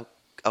yeah,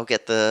 I'll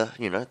get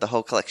the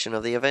whole collection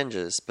of the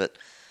Avengers. But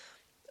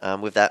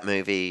with that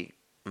movie,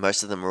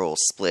 most of them were all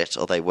split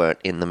or they weren't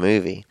in the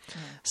movie.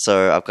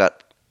 So I've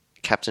got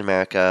Captain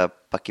America,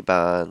 Bucky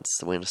Barnes,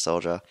 the Winter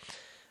Soldier.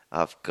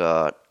 I've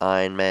got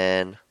Iron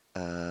Man,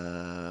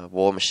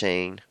 War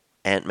Machine,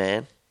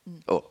 Ant-Man,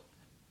 or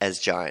as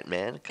Giant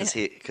Man, because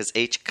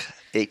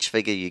each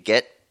figure you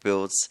get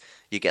builds,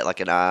 you get like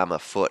an arm, a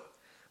foot,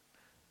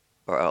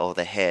 or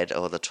the head,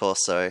 or the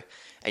torso,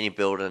 and you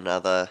build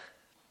another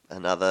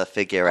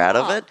figure out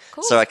of it.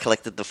 Cool. So I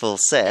collected the full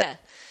set Yeah.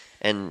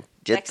 and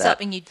did That's that.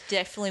 something you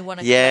definitely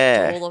want to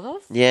collect all of them.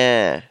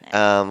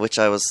 Yeah. Which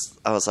I was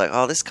like,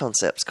 oh, this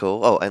concept's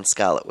cool. Oh, and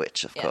Scarlet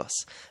Witch, of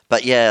course.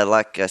 But yeah,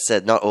 like I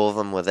said, not all of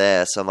them were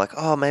there. So I'm like,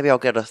 oh, maybe I'll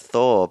get a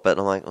Thor. But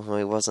I'm like, oh,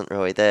 he wasn't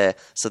really there.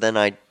 So then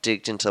I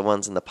digged into the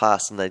ones in the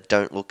past, and they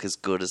don't look as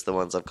good as the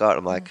ones I've got.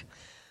 I'm like,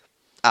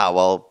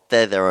 well,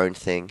 they're their own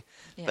thing.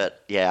 Yeah.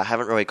 But yeah, I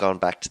haven't really gone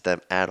back to them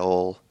at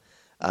all.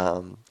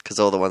 Because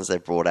all the ones they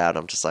brought out,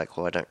 I'm just like,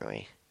 well, I don't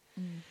really...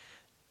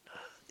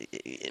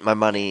 My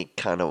money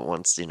kind of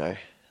wants,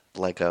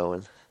 Lego,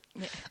 and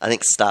I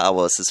think Star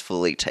Wars has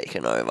fully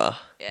taken over.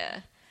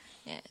 Yeah.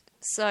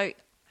 So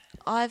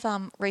I've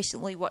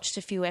recently watched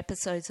a few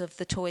episodes of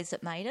The Toys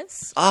That Made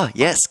Us. Oh,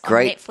 yes, on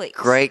great, Netflix.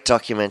 great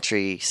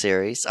documentary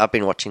series. I've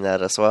been watching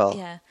that as well.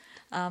 Yeah.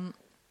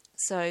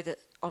 So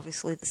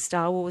obviously the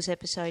Star Wars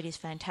episode is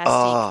fantastic.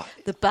 Oh.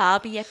 The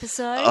Barbie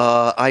episode.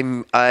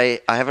 I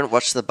haven't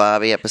watched the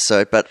Barbie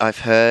episode, but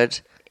I've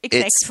heard It's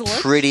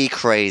excellent. pretty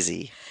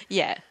crazy.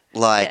 Yeah.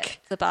 Like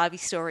the Barbie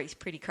story is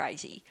pretty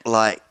crazy.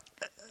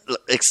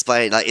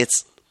 Explain.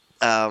 It's.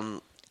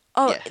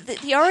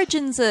 The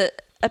origins are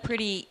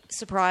pretty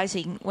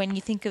surprising when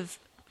you think of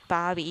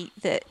Barbie.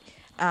 That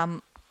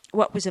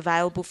what was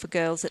available for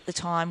girls at the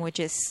time were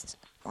just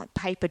like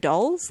paper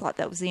dolls. Like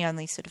that was the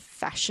only sort of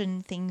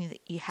fashion thing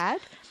that you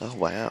had. Oh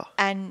wow!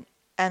 And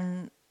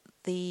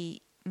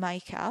the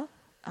maker,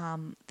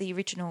 the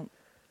original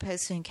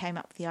person who came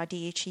up with the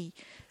idea, she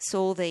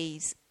saw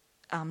these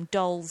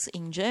dolls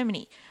in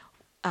Germany.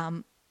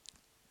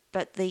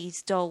 But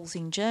these dolls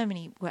in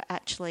Germany were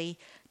actually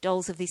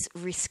dolls of this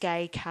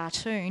risque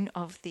cartoon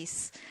of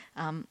this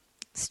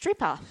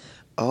stripper.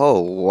 Oh,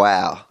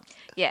 wow.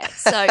 Yeah,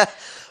 so...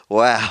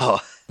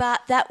 Wow.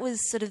 But that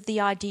was sort of the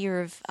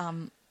idea of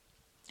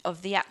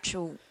the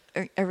actual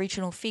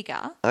original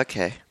figure.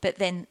 Okay. But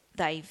then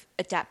they've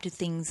adapted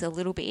things a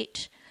little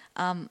bit.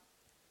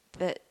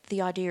 But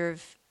the idea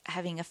of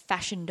having a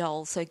fashion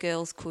doll so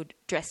girls could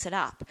dress it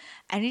up.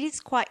 And it is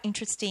quite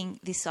interesting,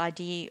 this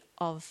idea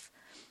of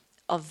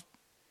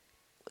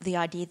the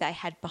idea they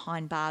had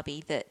behind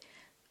Barbie that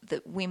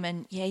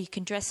women, you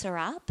can dress her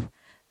up,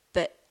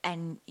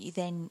 and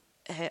then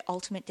her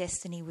ultimate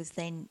destiny was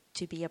then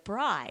to be a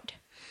bride.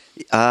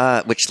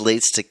 Which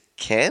leads to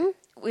Ken?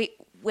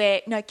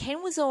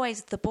 Ken was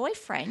always the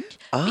boyfriend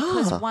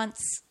because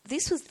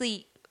this was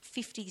the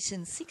 50s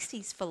and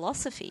 60s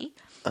philosophy.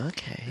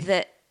 Okay.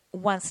 That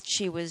once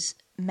she was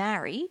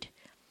married,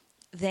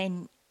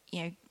 then,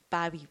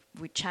 Barbie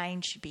would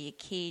change, she'd be a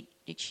kid,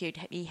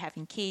 she'd be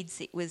having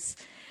kids. It was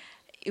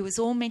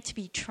all meant to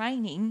be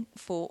training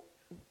for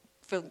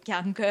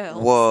young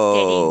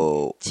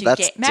girls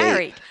get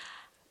married.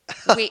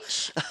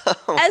 Which,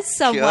 as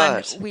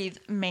someone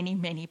with many,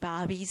 many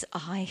Barbies,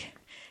 I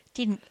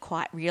didn't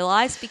quite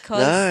realise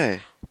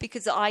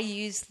because I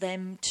used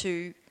them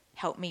to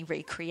help me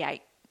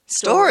recreate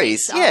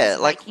stories.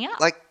 Like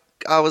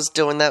I was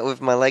doing that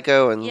with my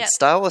Lego and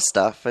Star Wars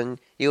stuff, and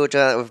you were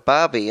doing that with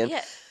Barbie, and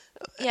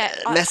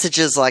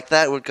messages like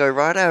that would go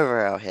right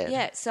over our head.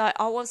 Yeah, so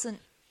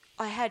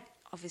I had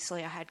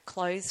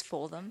clothes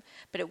for them,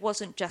 but it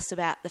wasn't just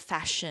about the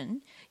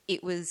fashion.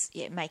 It was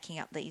making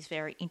up these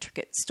very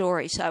intricate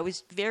stories. So it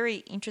was very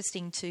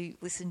interesting to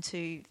listen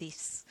to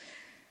this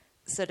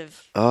sort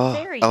of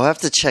I'll have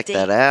to check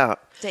that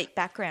out. Deep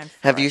background.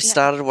 Have you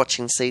started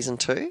watching season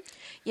 2?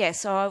 Yeah,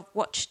 so I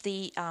watched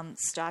the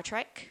Star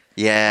Trek.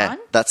 Yeah, one.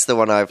 That's the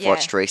one I've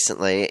watched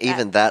recently.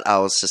 Even that, I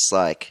was just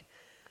like...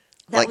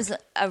 That was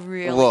a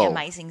really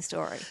amazing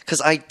story.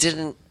 Because I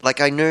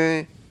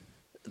knew...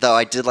 Though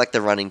I did like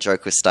the running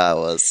joke with Star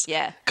Wars.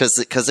 Yeah.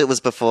 Because it was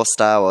before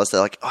Star Wars.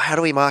 They're like, how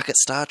do we market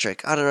Star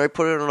Trek? I don't know,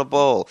 put it on a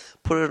ball.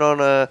 Put it on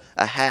a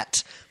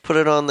hat. Put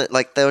it on they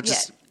were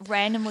just...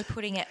 randomly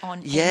putting it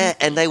on anything.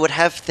 And they would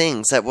have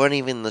things that weren't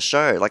even in the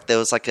show. Like there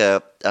was like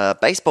a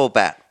baseball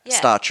bat,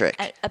 Star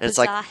Trek. A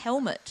bizarre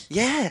helmet.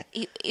 Yeah.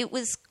 It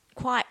was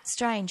quite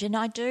strange. And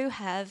I do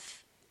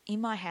have,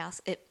 in my house,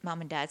 at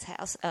Mum and Dad's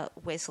house, a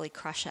Wesley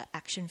Crusher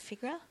action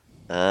figure.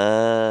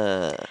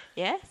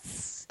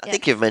 Yes. I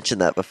think you've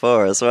mentioned that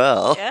before as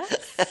well.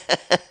 Yes.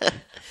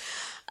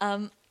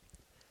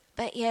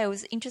 But it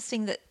was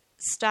interesting that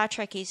Star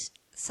Trek is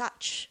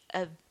such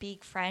a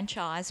big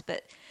franchise,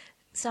 but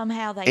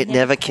somehow they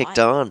never kicked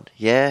on.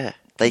 Yeah.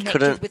 They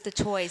couldn't with the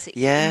toys. It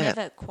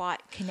never quite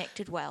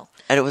connected well.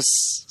 And it was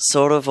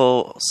sort of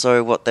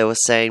also what they were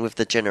saying with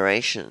the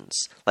generations.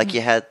 Like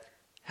you had,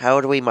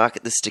 how do we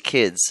market this to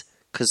kids?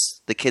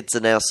 Because the kids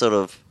are now sort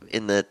of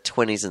in the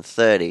 20s and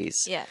 30s.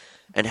 Yeah.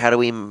 And how do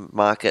we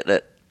market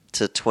it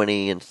to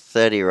 20 and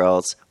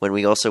 30-year-olds when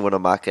we also want to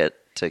market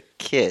to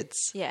kids?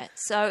 Yeah.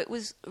 So it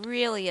was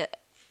really a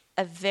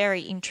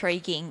very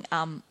intriguing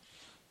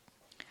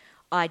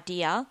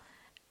idea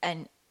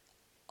and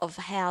of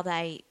how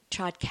they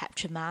tried to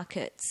capture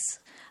markets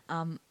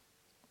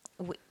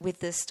with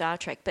the Star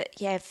Trek. But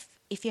yeah,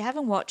 if you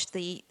haven't watched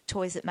the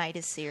Toys That Made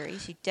Us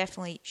series, you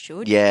definitely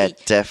should. Yeah,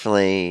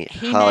 definitely.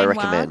 Highly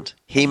recommend.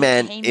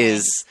 He-Man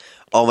is,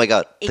 oh my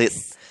God.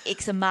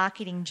 It's a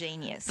marketing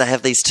genius. They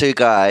have these two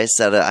guys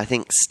that are, I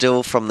think,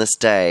 still from this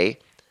day,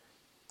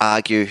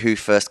 argue who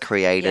first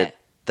created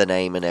the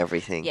name and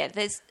everything. Yeah,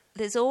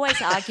 there's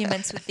always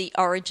arguments with the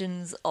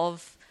origins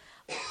of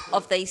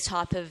these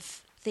type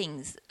of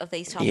things, of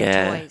these type of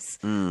toys.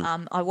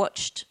 I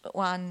watched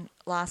one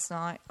last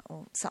night,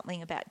 or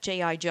something about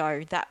G.I.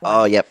 Joe. That one.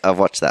 Oh, yep, I've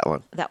watched that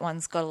one. That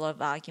one's got a lot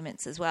of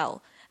arguments as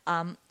well.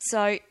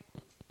 So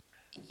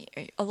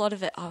a lot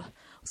of it, I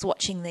was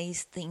watching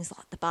these things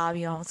like the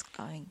Barbie. I was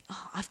going,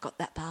 "Oh, I've got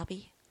that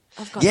Barbie.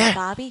 I've got that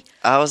Barbie."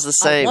 I was the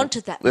same. I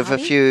wanted that with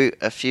Barbie.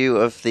 a few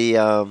of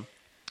the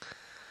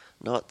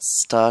not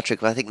Star Trek,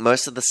 but I think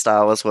most of the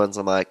Star Wars ones.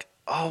 I'm like,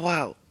 oh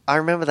wow, I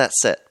remember that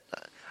set.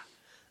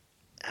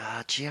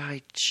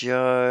 G.I.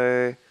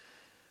 Joe.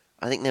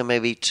 I think there may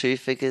be 2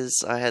 figures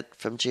I had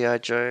from G.I.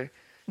 Joe,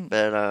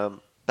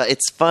 but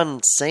it's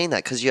fun seeing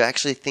that because you're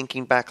actually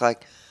thinking back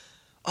like,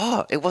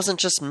 oh, it wasn't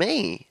just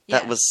me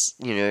that was,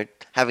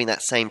 having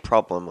that same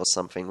problem or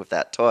something with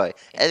that toy.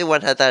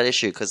 Everyone had that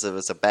issue because it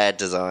was a bad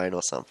design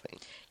or something.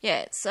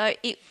 Yeah, so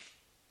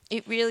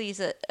it really is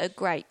a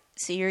great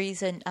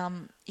series, and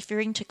if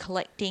you're into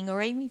collecting,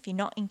 or even if you're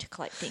not into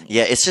collecting,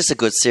 it's just a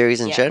good series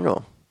in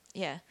general.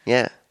 Yeah.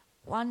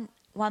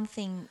 One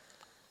thing,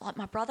 like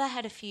my brother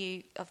had a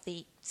few of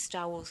the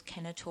Star Wars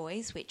Kenner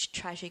toys, which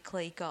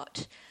tragically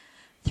got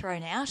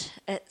thrown out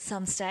at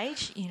some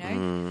stage.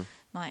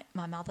 My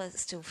mother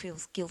still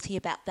feels guilty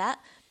about that.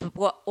 But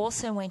what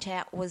also went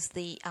out was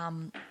the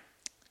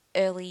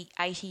early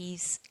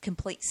 80s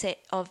complete set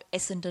of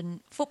Essendon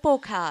football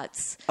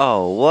cards.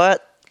 Oh,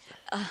 what?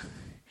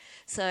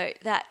 So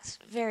that's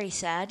very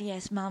sad.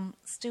 Yes, Mum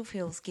still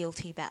feels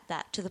guilty about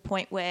that, to the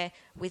point where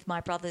with my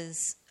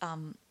brother's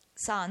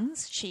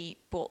sons, she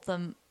bought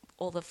them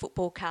all the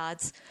football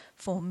cards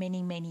for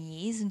many, many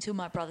years until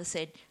my brother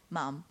said,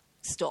 "Mum,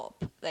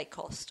 stop. They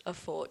cost a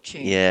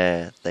fortune."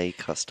 Yeah, they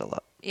cost a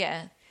lot.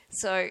 Yeah.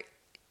 So,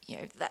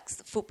 that's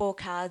the football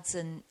cards,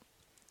 and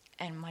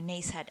my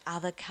niece had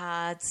other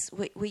cards.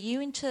 Were you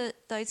into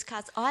those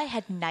cards? I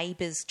had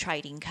neighbours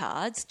trading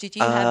cards. Did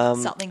you have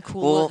something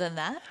cooler than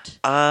that?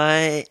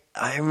 I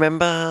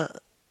remember,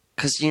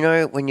 because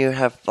when you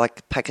have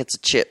like packets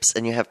of chips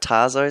and you have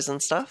Tarzos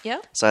and stuff.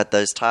 Yeah. So I had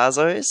those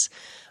Tarzos.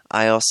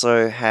 I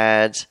also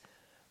had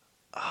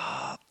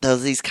there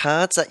was these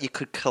cards that you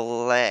could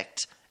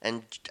collect,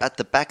 and at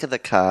the back of the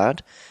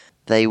card,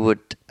 they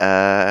would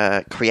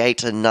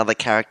create another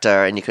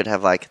character, and you could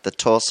have like the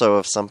torso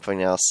of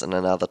something else and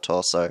another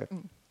torso.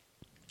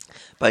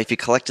 But if you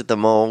collected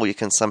them all, you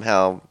can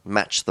somehow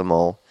match them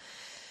all.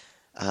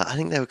 I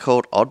think they were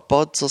called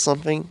Oddbods or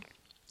something.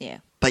 Yeah.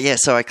 But yeah,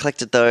 so I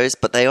collected those,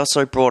 but they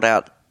also brought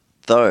out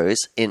those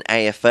in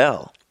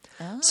AFL.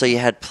 Oh. So you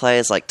had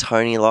players like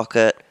Tony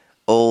Lockett,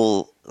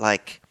 all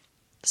like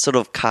sort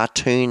of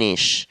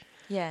cartoonish.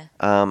 Yeah.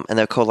 And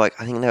they were called like,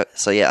 I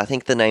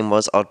think the name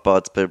was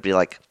Oddbods, but it'd be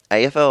like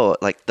AFL,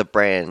 like the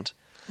brand.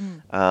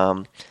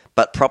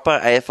 But proper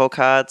AFL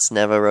cards,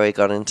 never really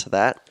got into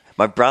that.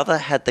 My brother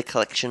had the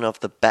collection of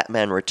the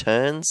Batman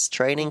Returns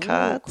trading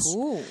cards.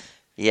 Cool.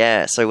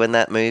 Yeah, so when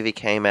that movie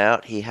came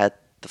out, he had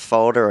the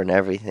folder and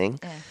everything.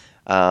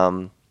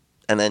 Yeah.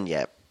 And then,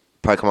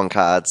 Pokemon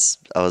cards,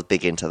 I was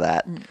big into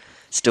that.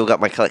 Still got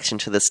my collection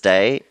to this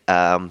day.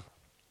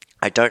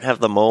 I don't have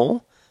them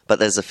all, but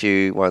there's a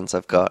few ones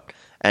I've got.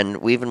 And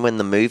even when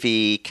the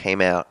movie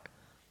came out,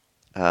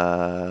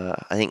 I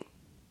think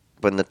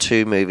when the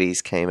 2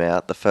 movies came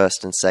out, the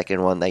first and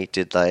second one, they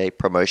did a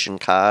promotion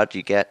card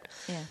you get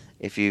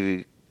if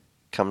you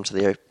come to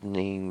the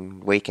opening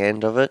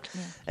weekend of it.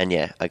 Yeah.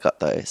 And I got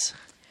those.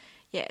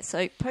 Yeah,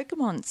 so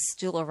Pokemon's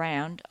still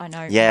around. I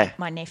know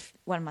one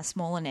of my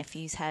smaller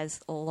nephews has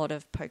a lot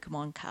of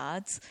Pokemon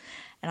cards,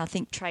 and I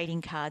think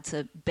trading cards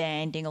are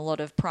banned in a lot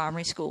of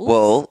primary schools.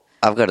 Well,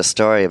 I've got a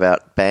story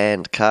about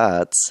banned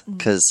cards,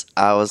 because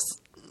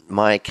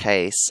my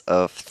case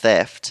of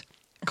theft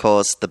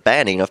caused the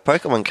banning of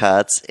Pokemon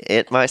cards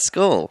at my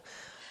school.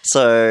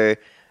 So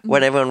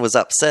when everyone was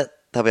upset,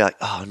 they'll be like,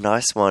 "Oh,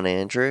 nice one,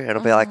 Andrew," and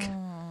I'll be like,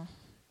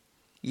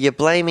 "You're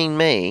blaming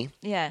me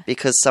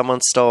because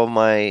someone stole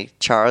my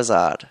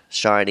Charizard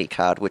shiny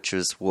card, which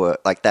was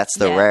that's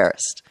the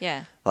rarest.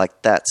 Yeah.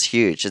 Like, that's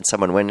huge. And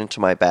someone went into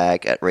my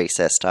bag at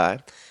recess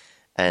time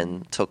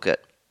and took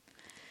it.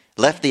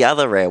 Left the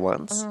other rare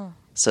ones.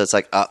 So it's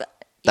like,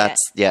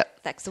 that's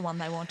the one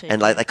they wanted. And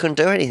like, they couldn't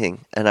do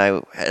anything. And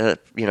I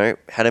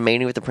had a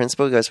meeting with the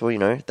principal. He goes,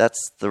 "Well,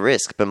 that's the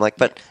risk." But I'm like,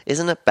 but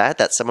isn't it bad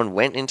that someone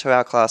went into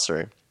our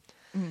classroom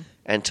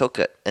and took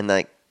it? And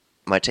like,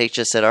 my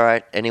teacher said, "All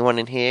right, anyone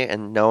in here?"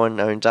 And no one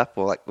owned up.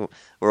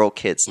 We're all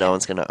kids. No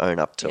one's going to own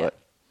up to it.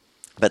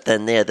 But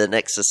then the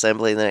next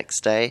assembly the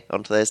next day,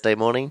 on Thursday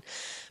morning,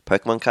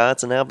 Pokemon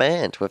cards are now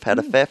banned. We've had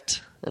a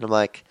theft. And I'm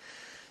like,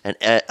 And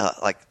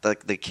like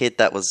the kid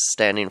that was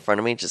standing in front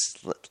of me just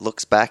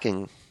looks back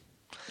and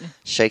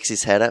shakes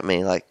his head at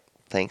me like,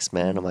 "Thanks,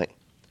 man." I'm like,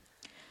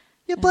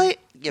 "You're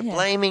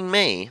blaming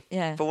me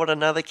for what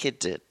another kid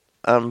did."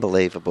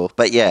 Unbelievable.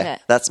 But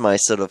that's my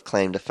sort of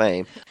claim to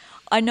fame.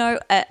 I know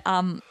at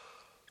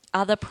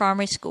other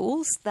primary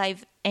schools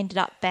they've ended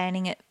up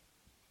banning it.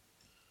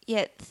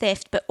 Yeah,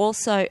 theft, but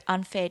also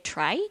unfair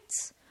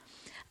trades.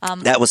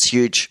 That was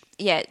huge.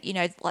 Yeah, you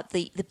know, like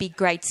the big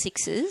grade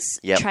 6s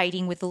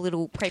trading with the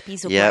little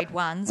preppies or grade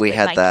 1s, we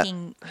had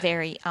making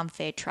very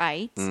unfair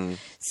trades.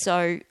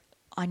 So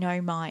I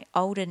know my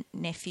older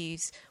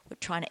nephews were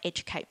trying to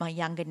educate my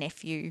younger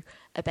nephew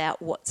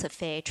about what's a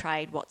fair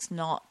trade, what's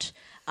not,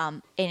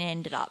 and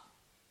ended up,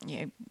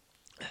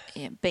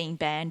 being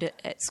banned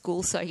at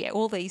school. So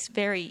all these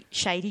very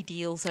shady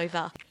deals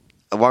over.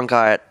 One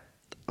guy at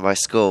my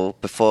school,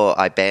 before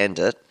I banned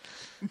it,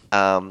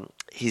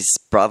 his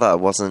brother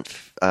was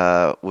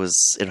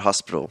in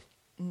hospital.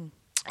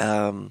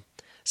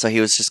 So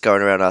he was just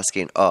going around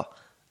asking, "Oh,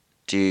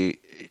 do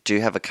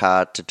you have a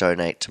card to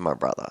donate to my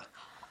brother?"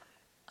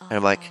 And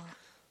I'm like,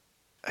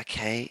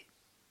 "Okay,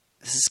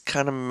 this is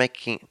kind of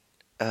making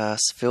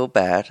us feel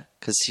bad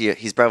because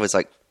his brother was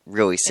like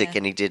really sick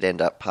and he did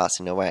end up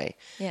passing away.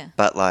 Yeah,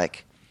 but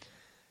like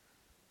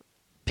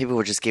people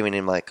were just giving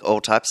him like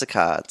all types of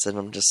cards, and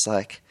I'm just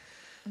like,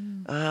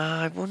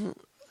 I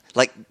wouldn't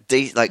like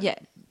these like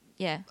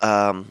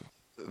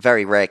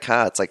very rare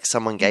cards. Like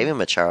someone gave him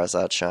a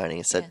Charizard shiny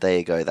and said, "There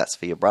you go, that's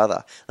for your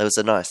brother." That was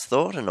a nice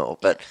thought and all,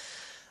 but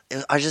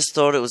I just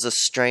thought it was a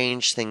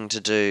strange thing to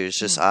do. It's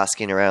just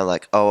asking around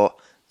like, "Oh,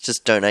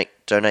 just donate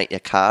your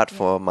card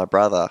for my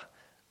brother."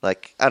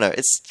 Like, I don't know.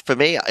 It's for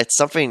me. It's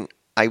something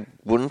I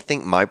wouldn't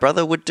think my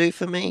brother would do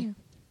for me,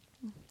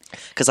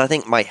 because I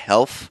think my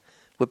health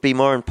would be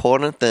more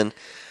important than,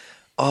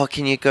 "Oh,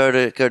 can you go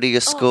to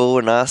your school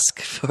and ask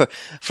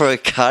for a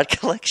card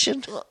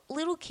collection?" Well,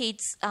 little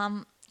kids,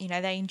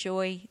 they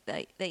enjoy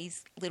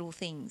these little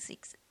things.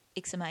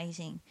 It's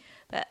amazing.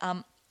 But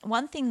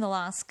one thing the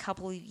last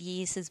couple of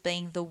years has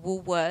been the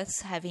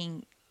Woolworths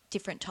having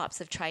different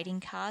types of trading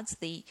cards,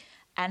 the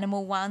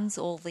animal ones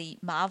or the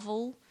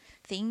Marvel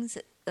things,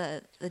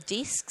 the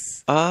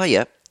discs. Oh,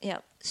 yeah. Yeah.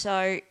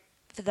 So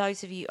for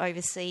those of you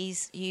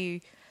overseas,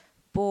 you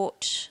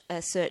bought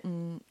a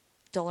certain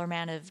dollar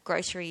amount of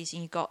groceries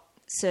and you got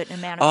a certain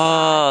amount of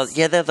cards. Oh,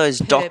 yeah, they're those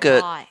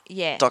docket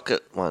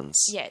ones.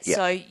 Yeah,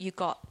 so you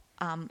got,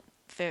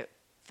 for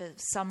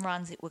some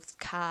runs it was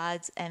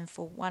cards, and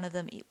for one of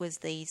them it was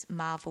these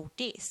Marvel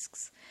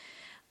discs.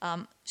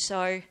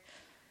 So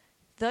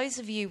those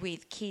of you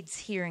with kids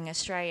here in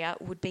Australia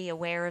would be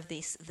aware of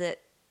this, that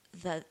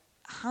the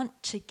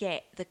hunt to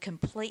get the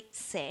complete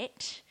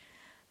set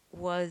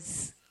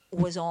was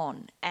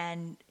on.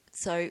 And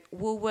so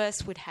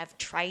Woolworths would have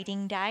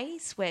trading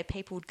days where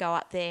people would go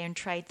up there and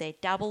trade their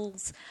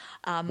doubles.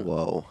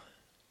 Whoa.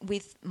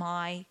 With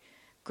my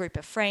group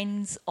of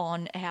friends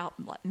on our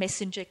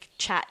messenger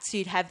chats,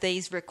 you'd have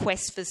these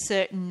requests for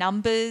certain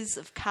numbers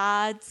of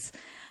cards.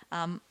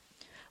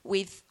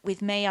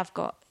 With me, I've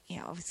got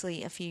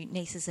obviously a few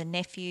nieces and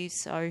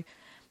nephews, so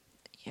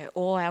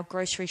all our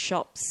grocery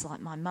shops, like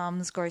my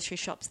mum's grocery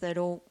shops, they'd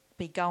all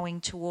be going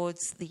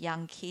towards the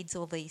young kids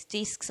or these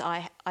discs.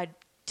 I'd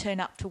turn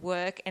up to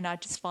work and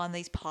I'd just find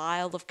these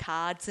pile of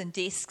cards and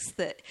discs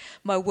that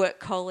my work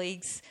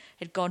colleagues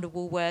had gone to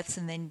Woolworths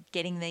and then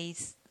getting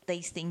these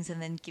things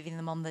and then giving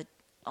them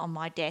on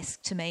my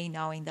desk to me,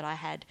 knowing that I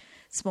had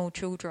small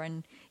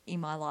children in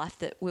my life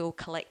that we were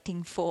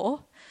collecting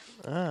for.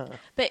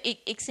 But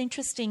it's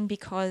interesting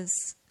because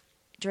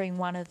during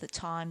one of the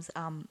times,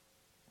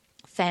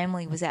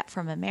 family was out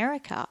from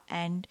America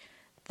and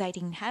they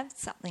didn't have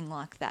something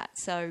like that.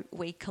 So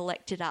we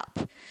collected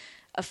up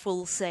a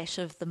full set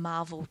of the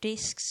Marvel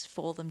discs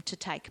for them to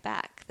take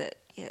back.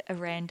 A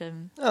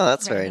random. Oh,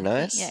 that's very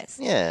nice. Yes.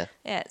 Yeah.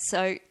 Yeah.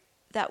 So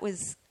that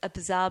was a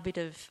bizarre bit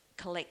of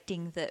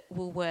collecting that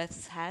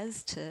Woolworths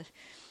has to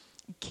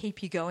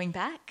keep you going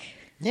back.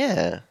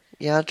 Yeah.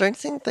 Yeah, I don't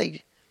think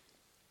they...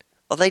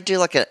 Oh, they do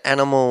like an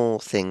animal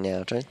thing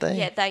now, don't they?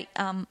 Yeah,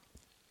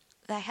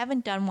 they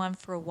haven't done one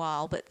for a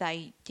while, but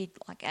they did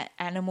like an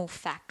animal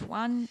fact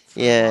one for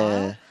a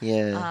while.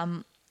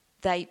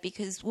 Yeah.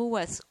 Because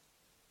Woolworths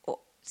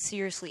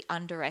seriously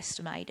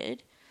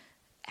underestimated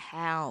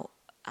how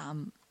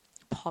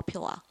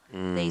popular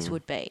these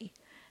would be.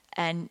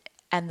 And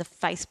the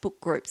Facebook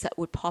groups that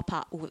would pop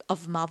up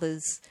of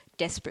mothers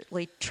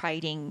desperately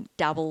trading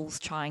doubles,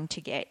 trying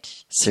to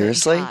get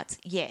seriously cards.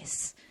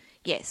 Yes,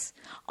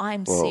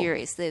 I'm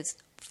serious. There's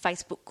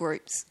Facebook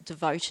groups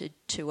devoted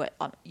to it.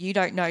 You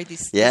don't know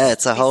this. Yeah,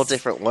 it's a whole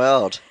different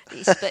world.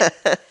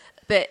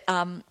 But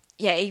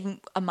even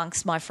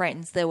amongst my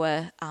friends, there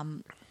were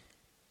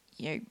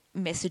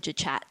messenger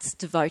chats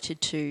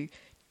devoted to,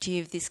 "Do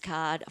you have this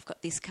card? I've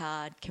got this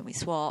card. Can we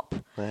swap?"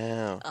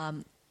 Wow.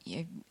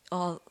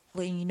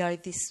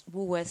 This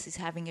Woolworths is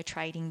having a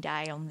trading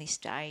day on this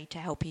day to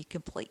help you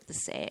complete the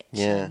set.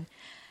 Yeah.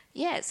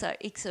 And so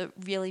it's a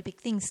really big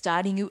thing,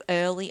 starting you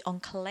early on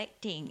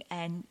collecting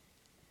and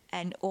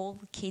and all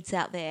the kids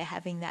out there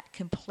having that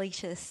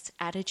completist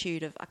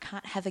attitude of I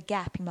can't have a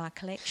gap in my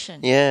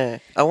collection. Yeah.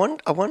 I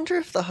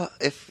wonder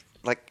if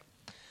like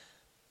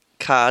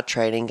card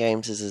trading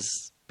games is as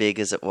big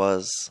as it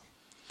was.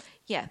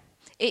 Yeah,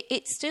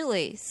 it still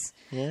is.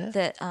 Yeah.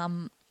 That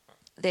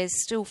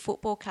there's still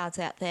football cards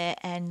out there,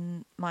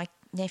 and my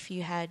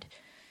nephew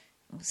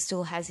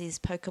still has his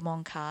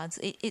Pokemon cards.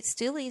 It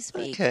still is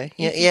big. Okay.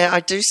 Yeah,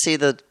 I do see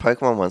the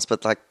Pokemon ones,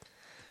 but like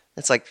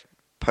it's like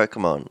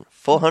Pokemon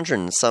 400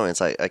 and something. It's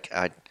like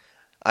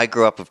I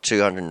grew up with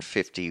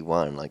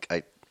 251. Like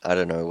I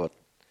don't know what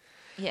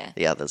Yeah.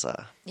 the others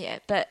are. Yeah,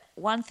 but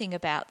one thing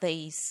about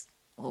these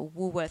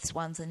Woolworths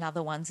ones and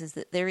other ones is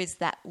that there is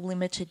that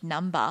limited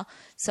number.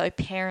 So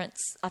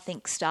parents, I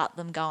think, start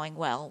them going,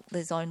 well,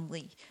 there's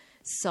only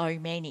so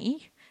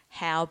many.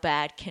 How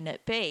bad can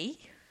it be?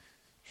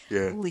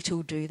 Yeah.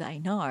 Little do they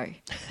know.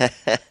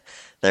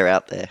 They're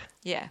out there.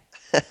 Yeah.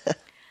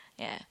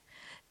 Yeah.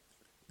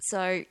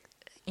 So,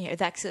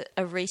 that's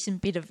a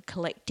recent bit of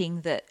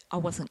collecting that I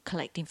wasn't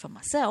collecting for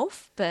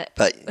myself, but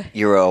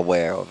you were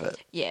aware of it.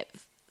 yeah,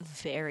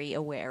 very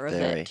aware of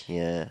Very. it.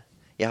 Yeah.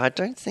 Yeah,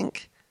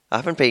 I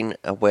haven't been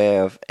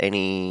aware of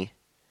any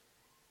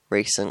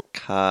recent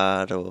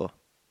card or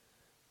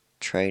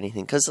trading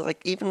thing. Because,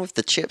 like, even with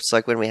the chips,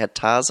 like when we had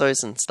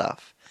Tarzos and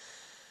stuff,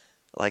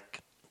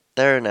 like,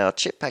 they're in our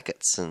chip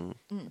packets. And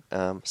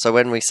so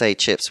when we say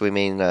chips, we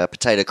mean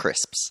potato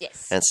crisps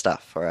Yes. and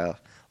stuff for our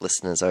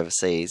listeners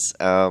overseas.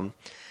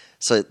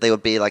 So there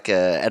would be like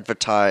an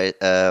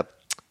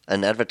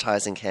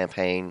advertising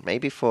campaign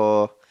maybe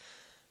for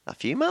a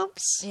few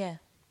months. Yeah.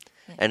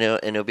 And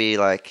it'll be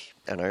like,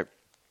 I don't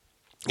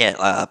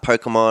know,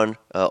 Pokemon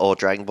or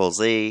Dragon Ball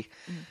Z,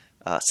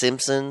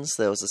 Simpsons.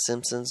 There was a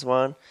Simpsons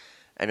one,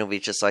 and it'll be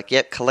just like,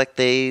 yep, collect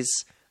these,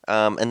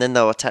 and then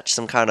they'll attach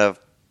some kind of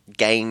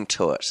game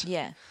to it.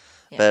 Yeah.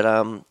 Yeah. But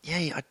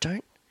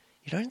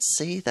you don't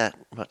see that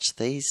much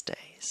these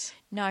days.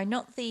 No,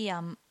 not the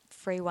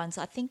free ones.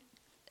 I think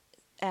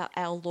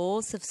our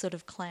laws have sort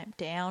of clamped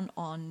down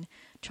on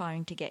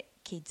trying to get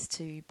kids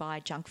to buy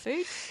junk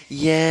food.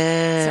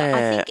 Yeah. So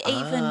I think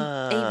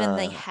even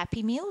the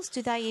Happy Meals,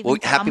 do they even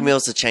Happy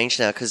Meals have changed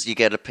now because you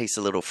get a piece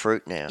of little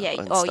fruit now. Yeah,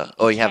 and stuff.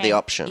 Or you have the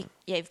option.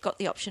 You've got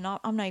the option.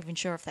 I'm not even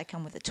sure if they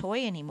come with a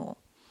toy anymore.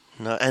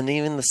 No, and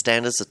even the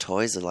standards of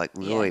toys are like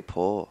really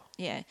poor.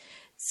 Yeah.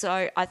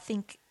 So I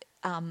think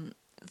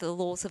the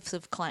laws have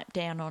sort of clamped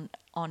down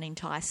on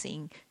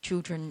enticing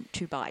children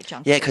to buy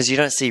junk Yeah, food. because you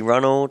don't see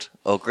Ronald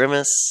or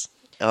Grimace.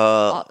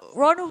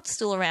 Ronald's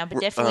still around, but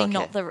definitely okay.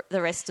 not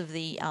the rest of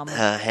the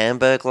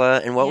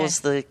Hamburglar. And what Yeah. was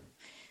the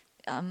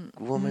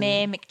woman?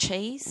 Mayor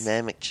McCheese.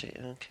 Mayor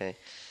McCheese. Okay.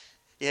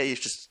 Yeah,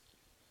 you've just...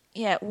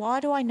 Yeah, why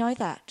do I know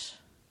that?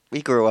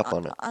 We grew up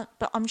on it.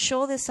 But I'm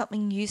sure there's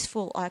something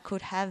useful I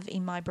could have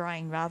in my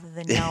brain rather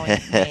than knowing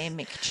Mayor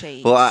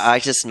McCheese. Well, I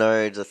just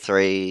know the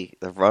three,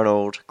 the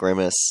Ronald,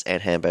 Grimace,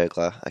 and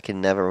Hamburglar. I can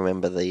never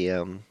remember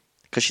the...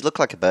 Because she looked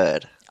like a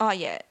bird. Oh,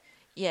 yeah.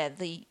 Yeah,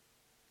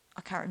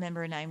 I can't remember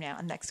her name now,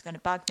 and that's going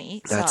to bug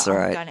me. That's so all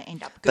right. I'm going to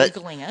end up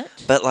Googling it.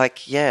 But,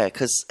 like, yeah,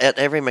 because at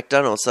every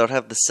McDonald's, they'll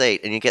have the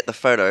seat, and you get the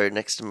photo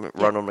next to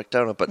Ronald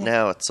McDonald. But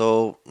now it's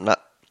all... Nope.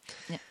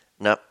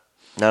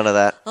 None of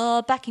that.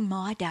 Oh, back in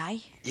my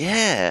day.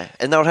 Yeah,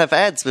 and they'll have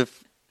ads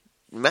with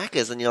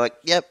Macca's, and you're like,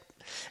 yep.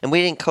 And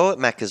we didn't call it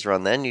Macca's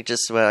Run then. You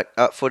just were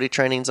like, footy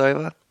training's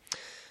over.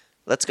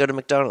 Let's go to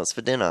McDonald's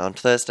for dinner on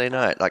Thursday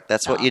night. Like,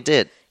 that's what you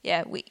did.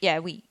 Yeah,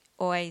 we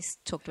always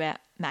talked about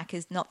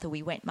Macca's. Not that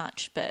we went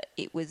much, but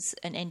it was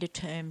an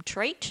end-of-term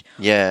treat.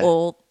 Yeah.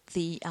 Or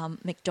the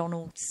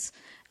McDonald's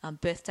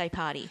birthday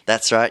party.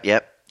 That's right,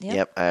 yep. Yep.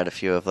 Yep, I had a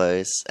few of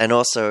those. And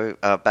also,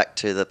 back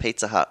to the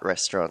Pizza Hut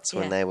restaurants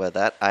when they were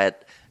that. I had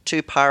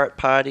 2 pirate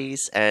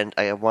parties and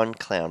I had 1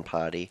 clown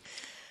party.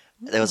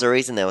 There was a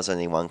reason there was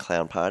only 1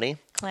 clown party.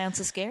 Clowns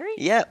are scary?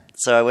 Yep,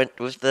 so I went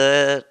with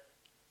the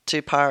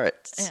 2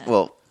 pirates. Yeah.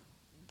 Well,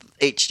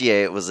 each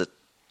year it was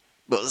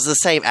the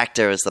same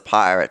actor as the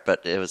pirate,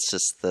 but it was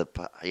just the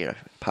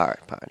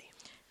pirate party.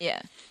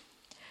 Yeah.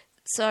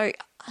 So,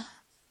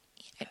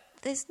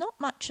 there's not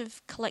much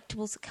of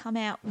collectibles that come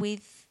out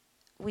with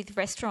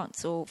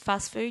restaurants or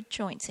fast food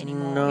joints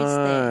anymore, is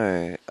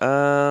there?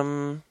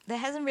 No. There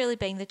hasn't really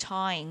been the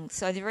tying.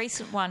 So the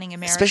recent one in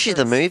America... Especially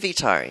the movie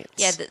tie-ins.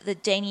 Yeah, the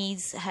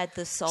Denny's had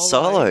the Solo.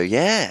 Solo,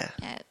 yeah.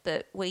 Yeah,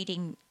 but we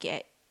didn't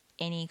get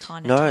any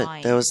kind of No,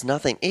 tie-in. there was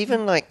nothing.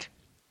 Even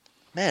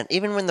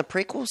even when the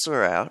prequels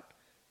were out,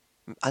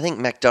 I think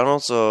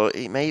McDonald's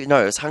it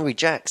was Hungry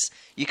Jack's.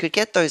 You could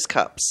get those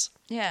cups.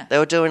 Yeah. They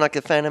were doing like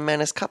a Phantom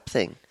Menace cup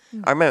thing.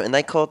 I remember, and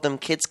they called them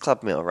Kids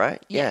Club Meal,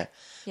 right? Yeah.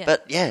 Yeah.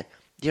 But yeah,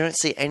 you don't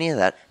see any of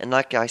that. And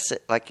like you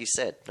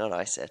said,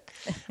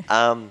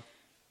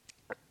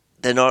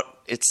 they're not.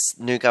 It's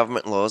new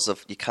government laws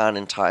of you can't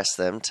entice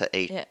them to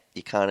eat. Yeah.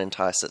 You can't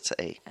entice it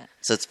to eat.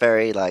 So it's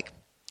very like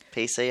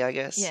PC, I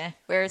guess. Yeah.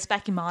 Whereas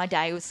back in my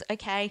day, it was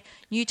okay.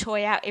 New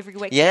toy out every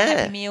week. Yeah.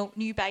 Happy Meal.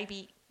 New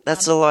baby.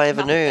 That's all I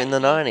ever Mother knew in the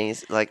Baby.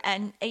 90s. Like,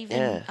 And even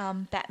yeah.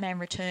 Batman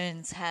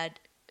Returns had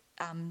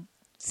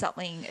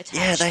something attached.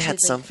 yeah, they to had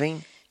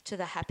something. to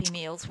the Happy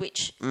Meals,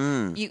 which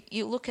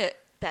you look at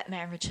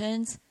Batman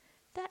Returns.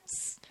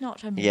 That's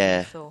not a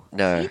movie for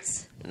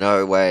kids.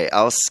 No way.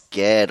 I was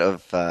scared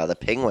of the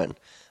Penguin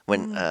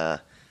when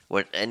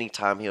any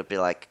time he would be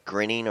like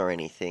grinning or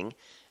anything,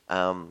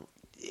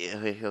 he'll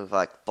have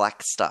like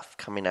black stuff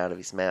coming out of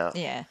his mouth.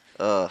 Yeah.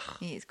 Ugh.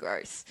 He is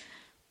gross.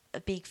 A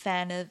big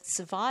fan of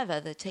Survivor,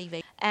 the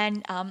TV.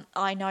 And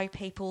I know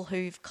people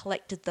who've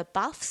collected the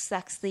buffs.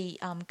 That's the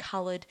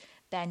coloured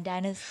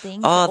bandanas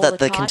thing. Oh, that that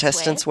the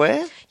contestants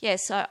wear? Yeah,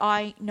 so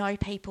I know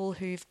people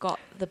who've got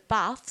the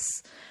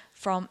buffs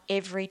from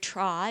every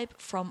tribe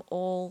from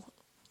all,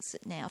 is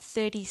it now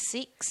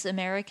 36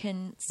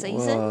 American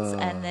seasons. Whoa.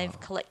 And they're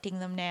collecting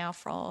them now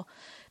for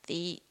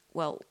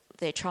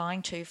they're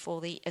trying to for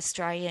the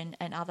Australian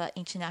and other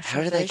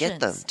international versions. How do they get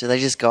them? Do they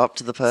just go up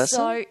to the person?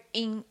 So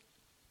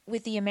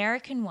with the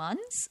American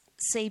ones,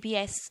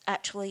 CBS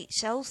actually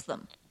sells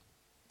them.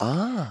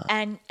 Ah.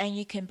 And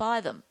you can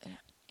buy them.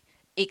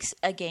 It's,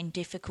 again,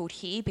 difficult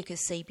here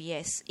because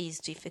CBS is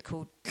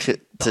difficult to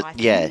buy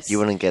things. Yeah, you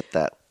wouldn't get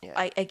that.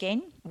 Yeah.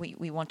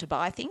 We want to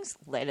buy things.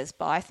 Let us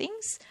buy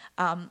things.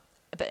 But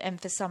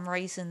for some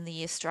reason,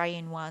 the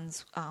Australian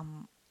ones,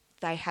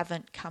 they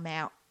haven't come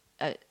out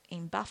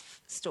in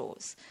buff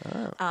stores.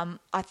 Oh.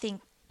 I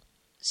think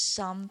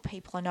some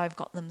people I know have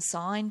got them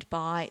signed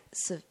by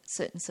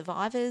certain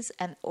survivors,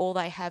 or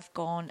they have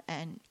gone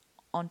and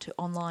onto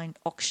online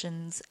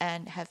auctions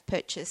and have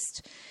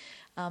purchased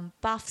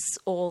buffs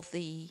or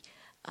the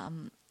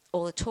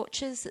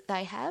torches that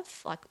they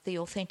have, like the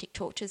authentic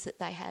torches that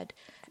they had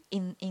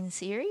in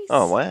series.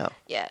 Oh, wow.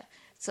 Yeah.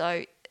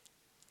 So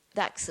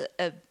that's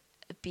a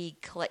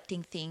big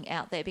collecting thing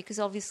out there because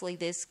obviously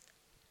there's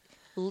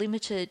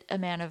limited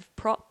amount of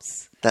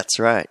props. That's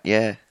right,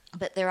 yeah.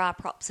 But there are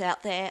props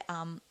out there.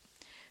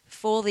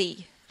 For the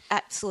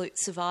absolute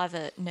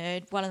Survivor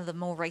nerd, one of the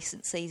more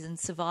recent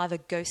seasons, Survivor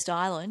Ghost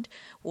Island,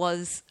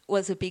 was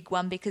a big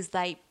one because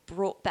they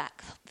brought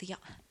back the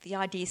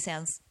idea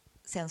sounds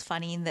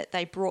funny in that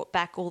they brought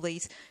back all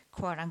these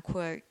quote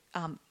unquote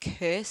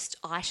cursed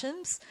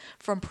items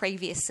from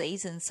previous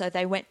seasons. So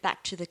they went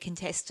back to the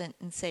contestant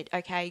and said,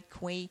 "Okay,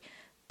 can we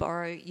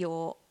borrow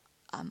your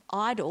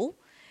idol?"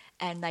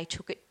 And they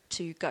took it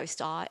to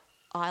Ghost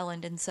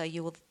Island, and so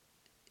you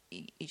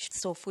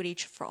saw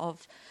footage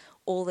of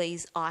all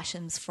these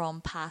items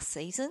from past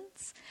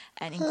seasons,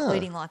 and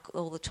including like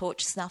all the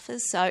torch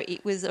snuffers. So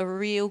it was a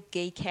real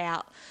geek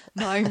out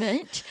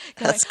moment.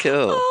 That's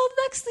cool. Oh,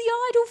 that's the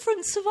idol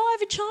from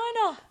Survivor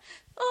China.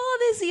 Oh,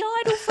 there's the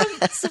idol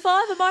from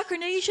Survivor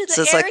Micronesia that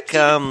so it's Eric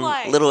didn't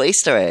play. Little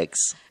Easter eggs.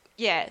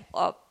 Yeah.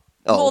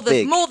 More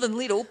than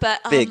little,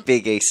 but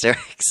big Easter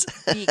eggs.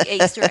 Big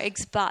Easter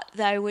eggs, but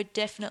they were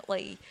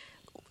definitely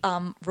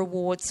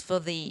rewards for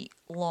the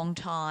long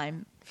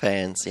time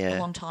fans.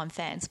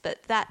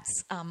 But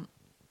that's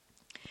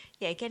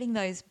getting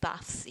those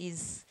buffs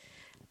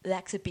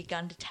that's a big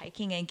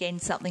undertaking. Again,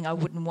 something I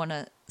wouldn't want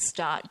to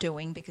start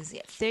doing because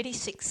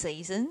 36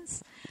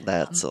 seasons.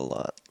 That's a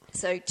lot.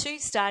 So 2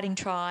 starting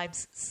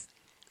tribes,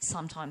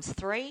 sometimes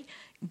 3.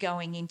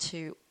 Going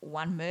into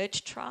 1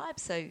 merged tribe,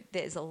 so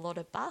there's a lot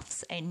of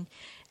buffs, and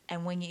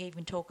when you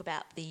even talk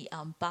about the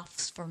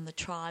buffs from the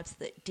tribes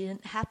that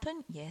didn't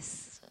happen,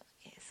 yes,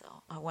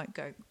 I won't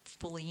go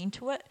fully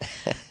into it,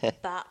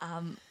 but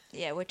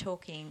we're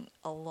talking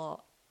a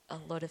lot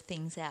of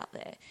things out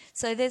there.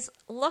 So there's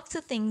lots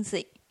of things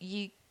that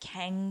you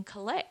can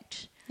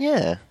collect.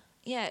 Yeah.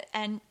 Yeah,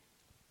 and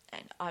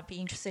I'd be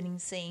interested in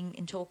seeing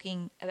and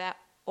talking about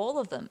all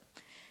of them.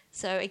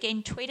 So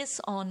again, tweet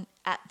us on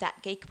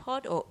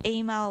 @thatgeekpod or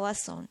email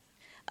us on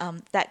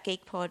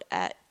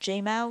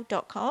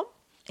thatgeekpod@gmail.com.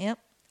 Yep.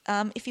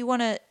 If you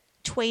want to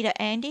tweet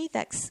at Andy,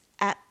 that's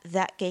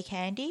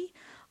 @thatgeekandy.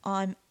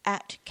 I'm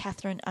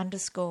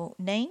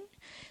 @Catherine_Neen.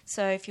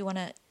 So if you want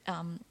to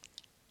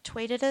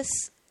tweet at us,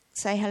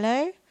 say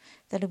hello.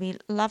 That'll be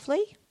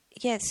lovely.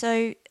 Yeah,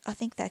 so I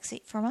think that's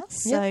it from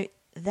us. Yep. So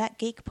That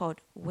Geek Pod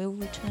will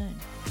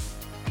return.